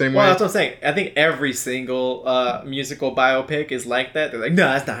feel the same way. Well, that's what I'm saying. I think every single musical biopic is like that. They're like, no,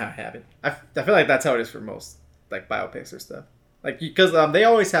 that's not how it happened. I feel like that's how it is for most like biopics or stuff. Like, because they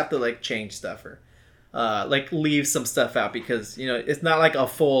always have to like change stuff or like leave some stuff out because, you know, it's not like a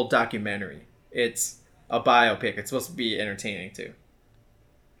full documentary. It's a biopic. It's supposed to be entertaining too.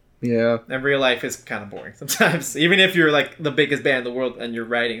 Yeah. And real life is kind of boring sometimes. Even if you're like the biggest band in the world and you're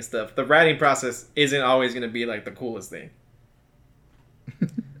writing stuff, the writing process isn't always going to be like the coolest thing.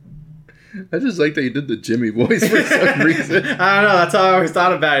 I just like that you did the Jimmy voice for some reason. I don't know. That's how I always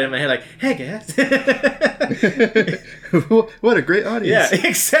thought about it in my head. Like, hey, guys. What a great audience. Yeah,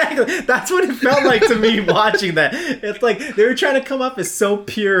 exactly. That's what it felt like to me watching that. It's like they were trying to come up as so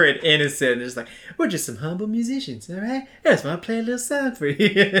pure and innocent. And just like, we're just some humble musicians, all right? I just want to play a little song for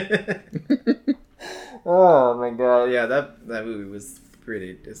you. Oh, my God. Yeah, that movie was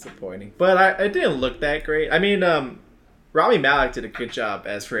pretty disappointing. But it didn't look that great. I mean, Rami Malek did a good job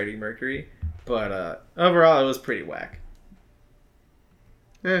as Freddie Mercury, but overall it was pretty whack.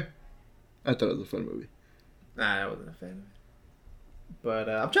 I thought it was a fun movie. Nah, I wasn't a fan of it. But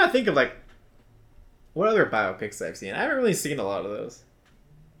I'm trying to think of like what other biopics I've seen. I haven't really seen a lot of those.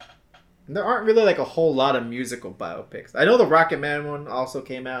 And there aren't really like a whole lot of musical biopics. I know the Rocket Man one also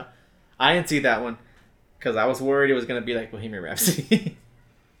came out. I didn't see that one because I was worried it was going to be like Bohemian Rhapsody.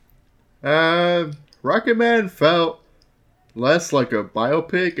 Rocket Man felt less like a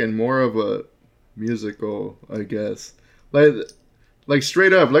biopic and more of a musical, I guess. Like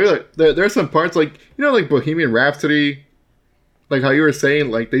straight up, like there's some parts like, you know, like Bohemian Rhapsody, like how you were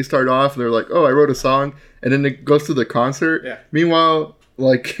saying, like they start off and they're like, oh, I wrote a song, and then it goes to the concert. Yeah. Meanwhile,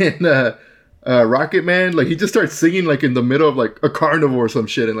 like in Rocket Man, like he just starts singing like in the middle of like a carnival or some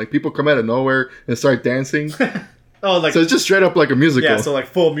shit, and like people come out of nowhere and start dancing. Oh, like so it's just straight up like a musical. Yeah, so like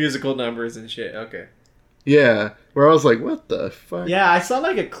full musical numbers and shit. Okay. Yeah, where I was like, what the fuck? Yeah, I saw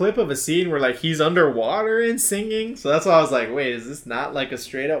like a clip of a scene where like he's underwater and singing. So that's why I was like, wait, is this not like a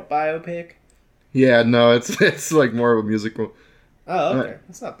straight up biopic? Yeah, no, it's like more of a musical. Oh, okay.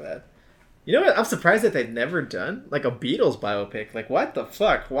 That's not bad. You know what? I'm surprised that they've never done like a Beatles biopic. Like, what the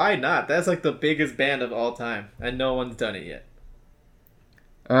fuck? Why not? That's like the biggest band of all time, and no one's done it yet.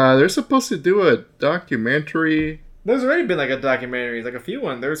 They're supposed to do a documentary. There's already been like a documentary, like a few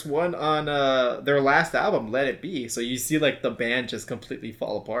ones. There's one on their last album, Let It Be. So you see like the band just completely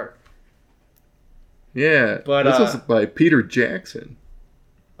fall apart. Yeah, but this was by Peter Jackson.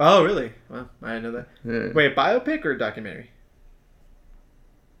 Oh, really? Well, I didn't know that. Yeah. Wait, biopic or documentary?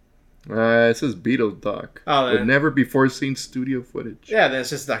 It says Beatles doc. Oh, with never before seen studio footage. Yeah, then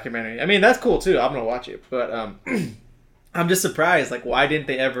it's just a documentary. I mean, that's cool too. I'm gonna watch it, but I'm just surprised. Like, why didn't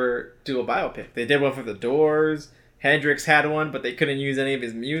they ever do a biopic? They did one for The Doors. Hendrix had one, but they couldn't use any of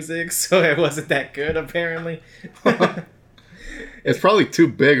his music, so it wasn't that good, apparently. It's probably too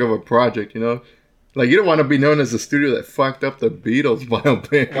big of a project, you know? Like, you don't want to be known as the studio that fucked up the Beatles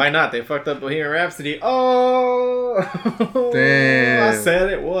biopic. Why not? They fucked up Bohemian Rhapsody. Oh! Damn. I said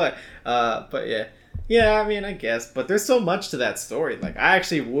it, what? But yeah. Yeah, I mean, I guess. But there's so much to that story. Like, I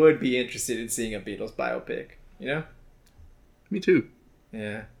actually would be interested in seeing a Beatles biopic, you know? Me too.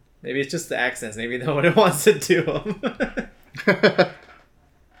 Yeah. Maybe it's just the accents. Maybe no one wants to do them. I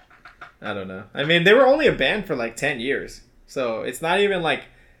don't know. I mean, they were only a band for like 10 years. So it's not even like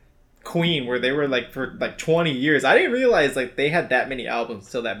Queen where they were like for like 20 years. I didn't realize like they had that many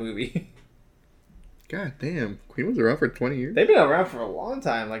albums till that movie. God damn. Queen was around for 20 years? They've been around for a long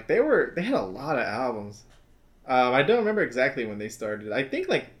time. Like they had a lot of albums. I don't remember exactly when they started. I think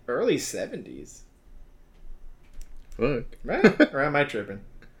like early 70s. Fuck. Right? Or am I tripping?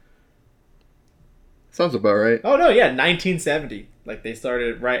 Sounds about right. Oh no, yeah, 1970. Like they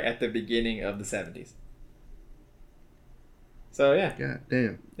started right at the beginning of the 70s. So yeah. God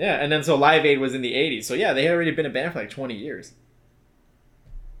damn. Yeah, and then so Live Aid was in the 80s. So yeah, they had already been a band for like 20 years.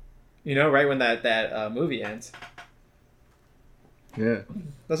 You know, right when that movie ends. Yeah.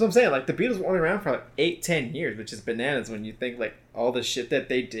 That's what I'm saying. Like the Beatles were only around for like 8-10 years, which is bananas when you think like all the shit that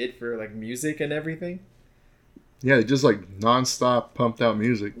they did for like music and everything. Yeah, they just like nonstop pumped out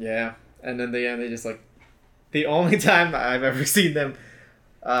music. Yeah, and then they just like the only time I've ever seen them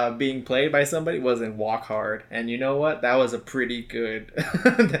being played by somebody was in Walk Hard, and you know what? That was a pretty good.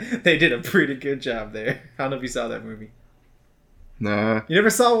 They did a pretty good job there. I don't know if you saw that movie. Nah. You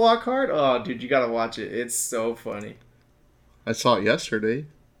never saw Walk Hard? Oh, dude, you gotta watch it. It's so funny. I saw it yesterday.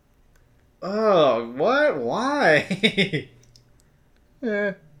 Oh, what? Why?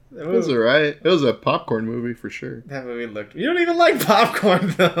 Yeah. It was alright. It was a popcorn movie for sure. That movie looked... You don't even like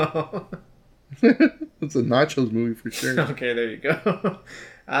popcorn, though. It's a nachos movie for sure. Okay, there you go.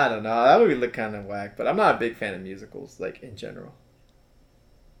 I don't know. That movie looked kind of whack, but I'm not a big fan of musicals, like, in general.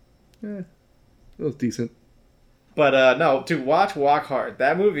 Yeah. It was decent. But, no, to watch Walk Hard,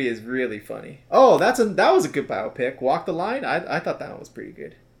 that movie is really funny. Oh, that was a good biopic. Walk the Line, I thought that one was pretty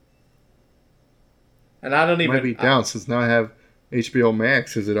good. And I don't even... Might be down since now I have HBO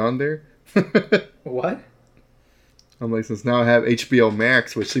Max. Is it on there? What? I'm like, since now I have HBO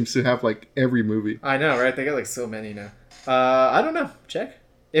Max, which seems to have like every movie. I know, right? They got like so many now. I don't know. Check.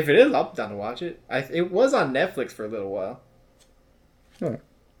 If it is, I'll be down to watch it. It was on Netflix for a little while. Huh.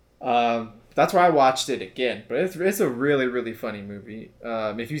 That's where I watched it again. But it's a really, really funny movie.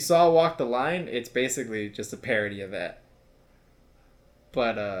 If you saw Walk the Line, it's basically just a parody of that.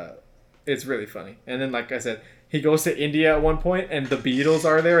 But it's really funny. And then, like I said, he goes to India at one point, and the Beatles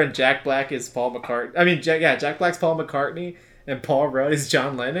are there, and Jack Black is Paul McCartney. I mean, Jack Black's Paul McCartney, and Paul Rudd is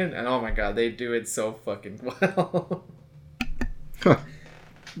John Lennon. And oh my god, they do it so fucking well. Huh.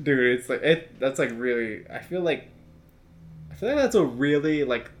 Dude, it's like that's like really. I feel like that's a really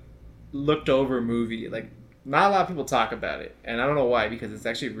like looked over movie. Like not a lot of people talk about it, and I don't know why, because it's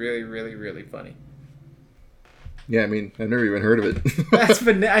actually really, really, really funny. Yeah, I mean, I've never even heard of it.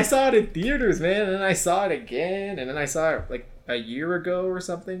 I saw it in theaters, man, and then I saw it again, and then I saw it like a year ago or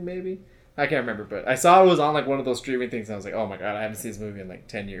something, maybe. I can't remember, but I saw it was on like one of those streaming things, and I was like, oh my god, I haven't seen this movie in like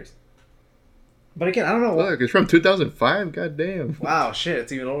 10 years. But again, I don't know. Look, it's from 2005. God damn. Wow, shit,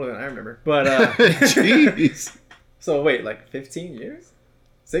 it's even older than I remember. But jeez. So wait, like 15 years?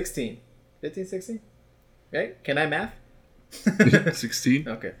 16. 15, 16? Right? Can I math? 16?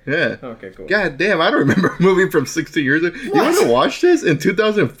 Okay. Yeah. Okay, cool. God damn, I don't remember a movie from 16 years ago. You want to watch this in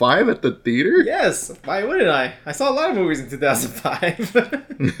 2005 at the theater? Yes. Why wouldn't I? I saw a lot of movies in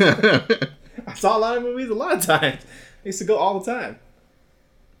 2005. I saw a lot of movies a lot of times. I used to go all the time.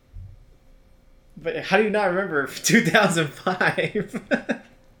 But how do you not remember 2005?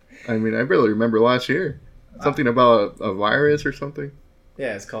 I mean, I barely remember last year. Something about a virus or something.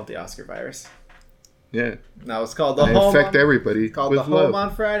 Yeah, it's called the Oscar virus. Yeah. No, it's called the Home Infect everybody. It's called with the Home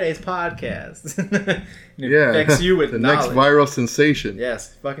on Fridays podcast. It yeah. infects you with the knowledge. next viral sensation.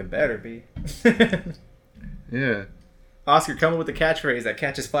 Yes, fucking better be. Yeah. Oscar, come up with a catchphrase that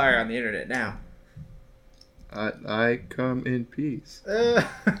catches fire on the internet now. I come in peace. Wait. Look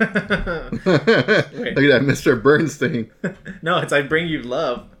at that Mr. Burns thing. No, it's I bring you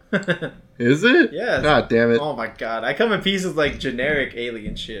love. Is it? Yes. God damn it. Oh my god. I come in peace with like generic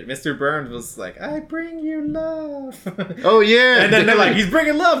alien shit. Mr. Burns was like, I bring you love. Oh yeah. And then they're like, he's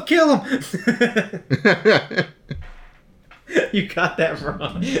bringing love, kill him. You got that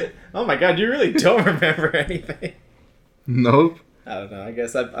wrong. Oh my god, you really don't remember anything. Nope. I don't know. I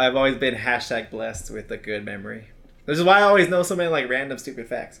guess I've always been #blessed with a good memory. This is why I always know so many like random stupid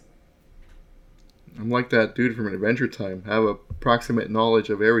facts. I'm like that dude from Adventure Time. I have approximate knowledge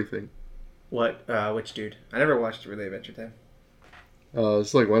of everything. What? Which dude? I never watched Really Adventure Time.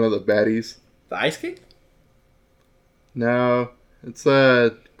 It's like one of the baddies. The Ice King? No. It's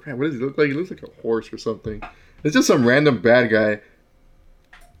crap, what does he look like? He looks like a horse or something. It's just some random bad guy.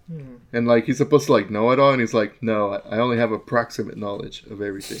 And like he's supposed to like know it all, and he's like, no, I only have approximate knowledge of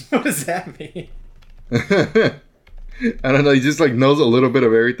everything. What does that mean? I don't know. He just like knows a little bit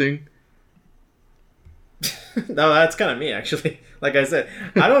of everything. No, that's kind of me actually. Like I said,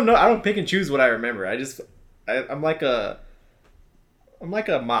 I don't know. I don't pick and choose what I remember. I'm like a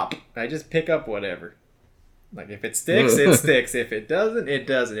mop. I just pick up whatever. Like if it sticks, it sticks. If it doesn't, it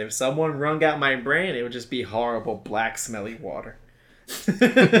doesn't. If someone wrung out my brain, it would just be horrible, black, smelly water.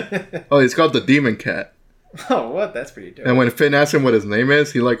 Oh, it's called the Demon Cat. Oh, what? That's pretty dope. And when Finn asks him what his name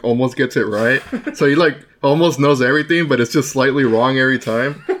is, he like almost gets it right. So he like almost knows everything, but it's just slightly wrong every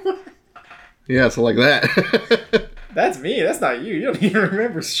time. Yeah, so like that. That's me. That's not you. You don't even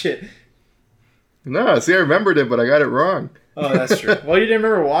remember shit. No, see, I remembered it, but I got it wrong. Oh, that's true. Well, you didn't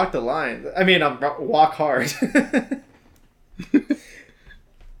remember Walk the Line. I mean, Walk Hard.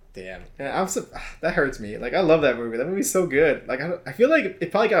 Damn. Yeah, that hurts me. Like, I love that movie. That movie's so good. Like, I feel like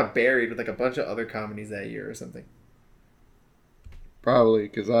it probably got buried with like a bunch of other comedies that year or something. Probably,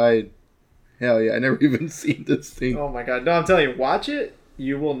 because hell yeah, I never even seen this thing. Oh my god. No, I'm telling you, watch it.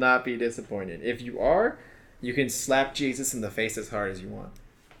 You will not be disappointed. If you are, you can slap Jesus in the face as hard as you want.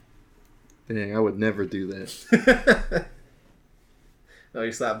 Dang, I would never do that. Oh,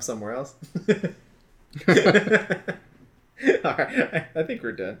 you slap him somewhere else? Alright, I think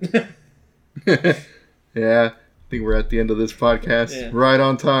we're done. Yeah, I think we're at the end of this podcast. Yeah. Right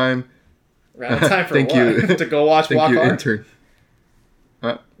on time. Right on time for Thank what? you. To go watch Thank Walk you, Hard? intern.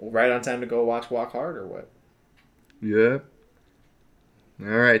 Right on time to go watch Walk Hard or what? Yep. All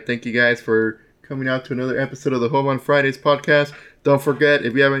right. Thank you guys for coming out to another episode of the Home on Fridays podcast. Don't forget,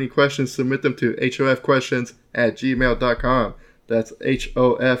 if you have any questions, submit them to hofquestions@gmail.com. That's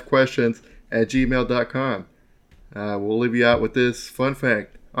hofquestions@gmail.com. We'll leave you out with this fun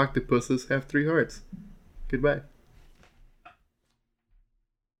fact. Octopuses have 3 hearts. Goodbye.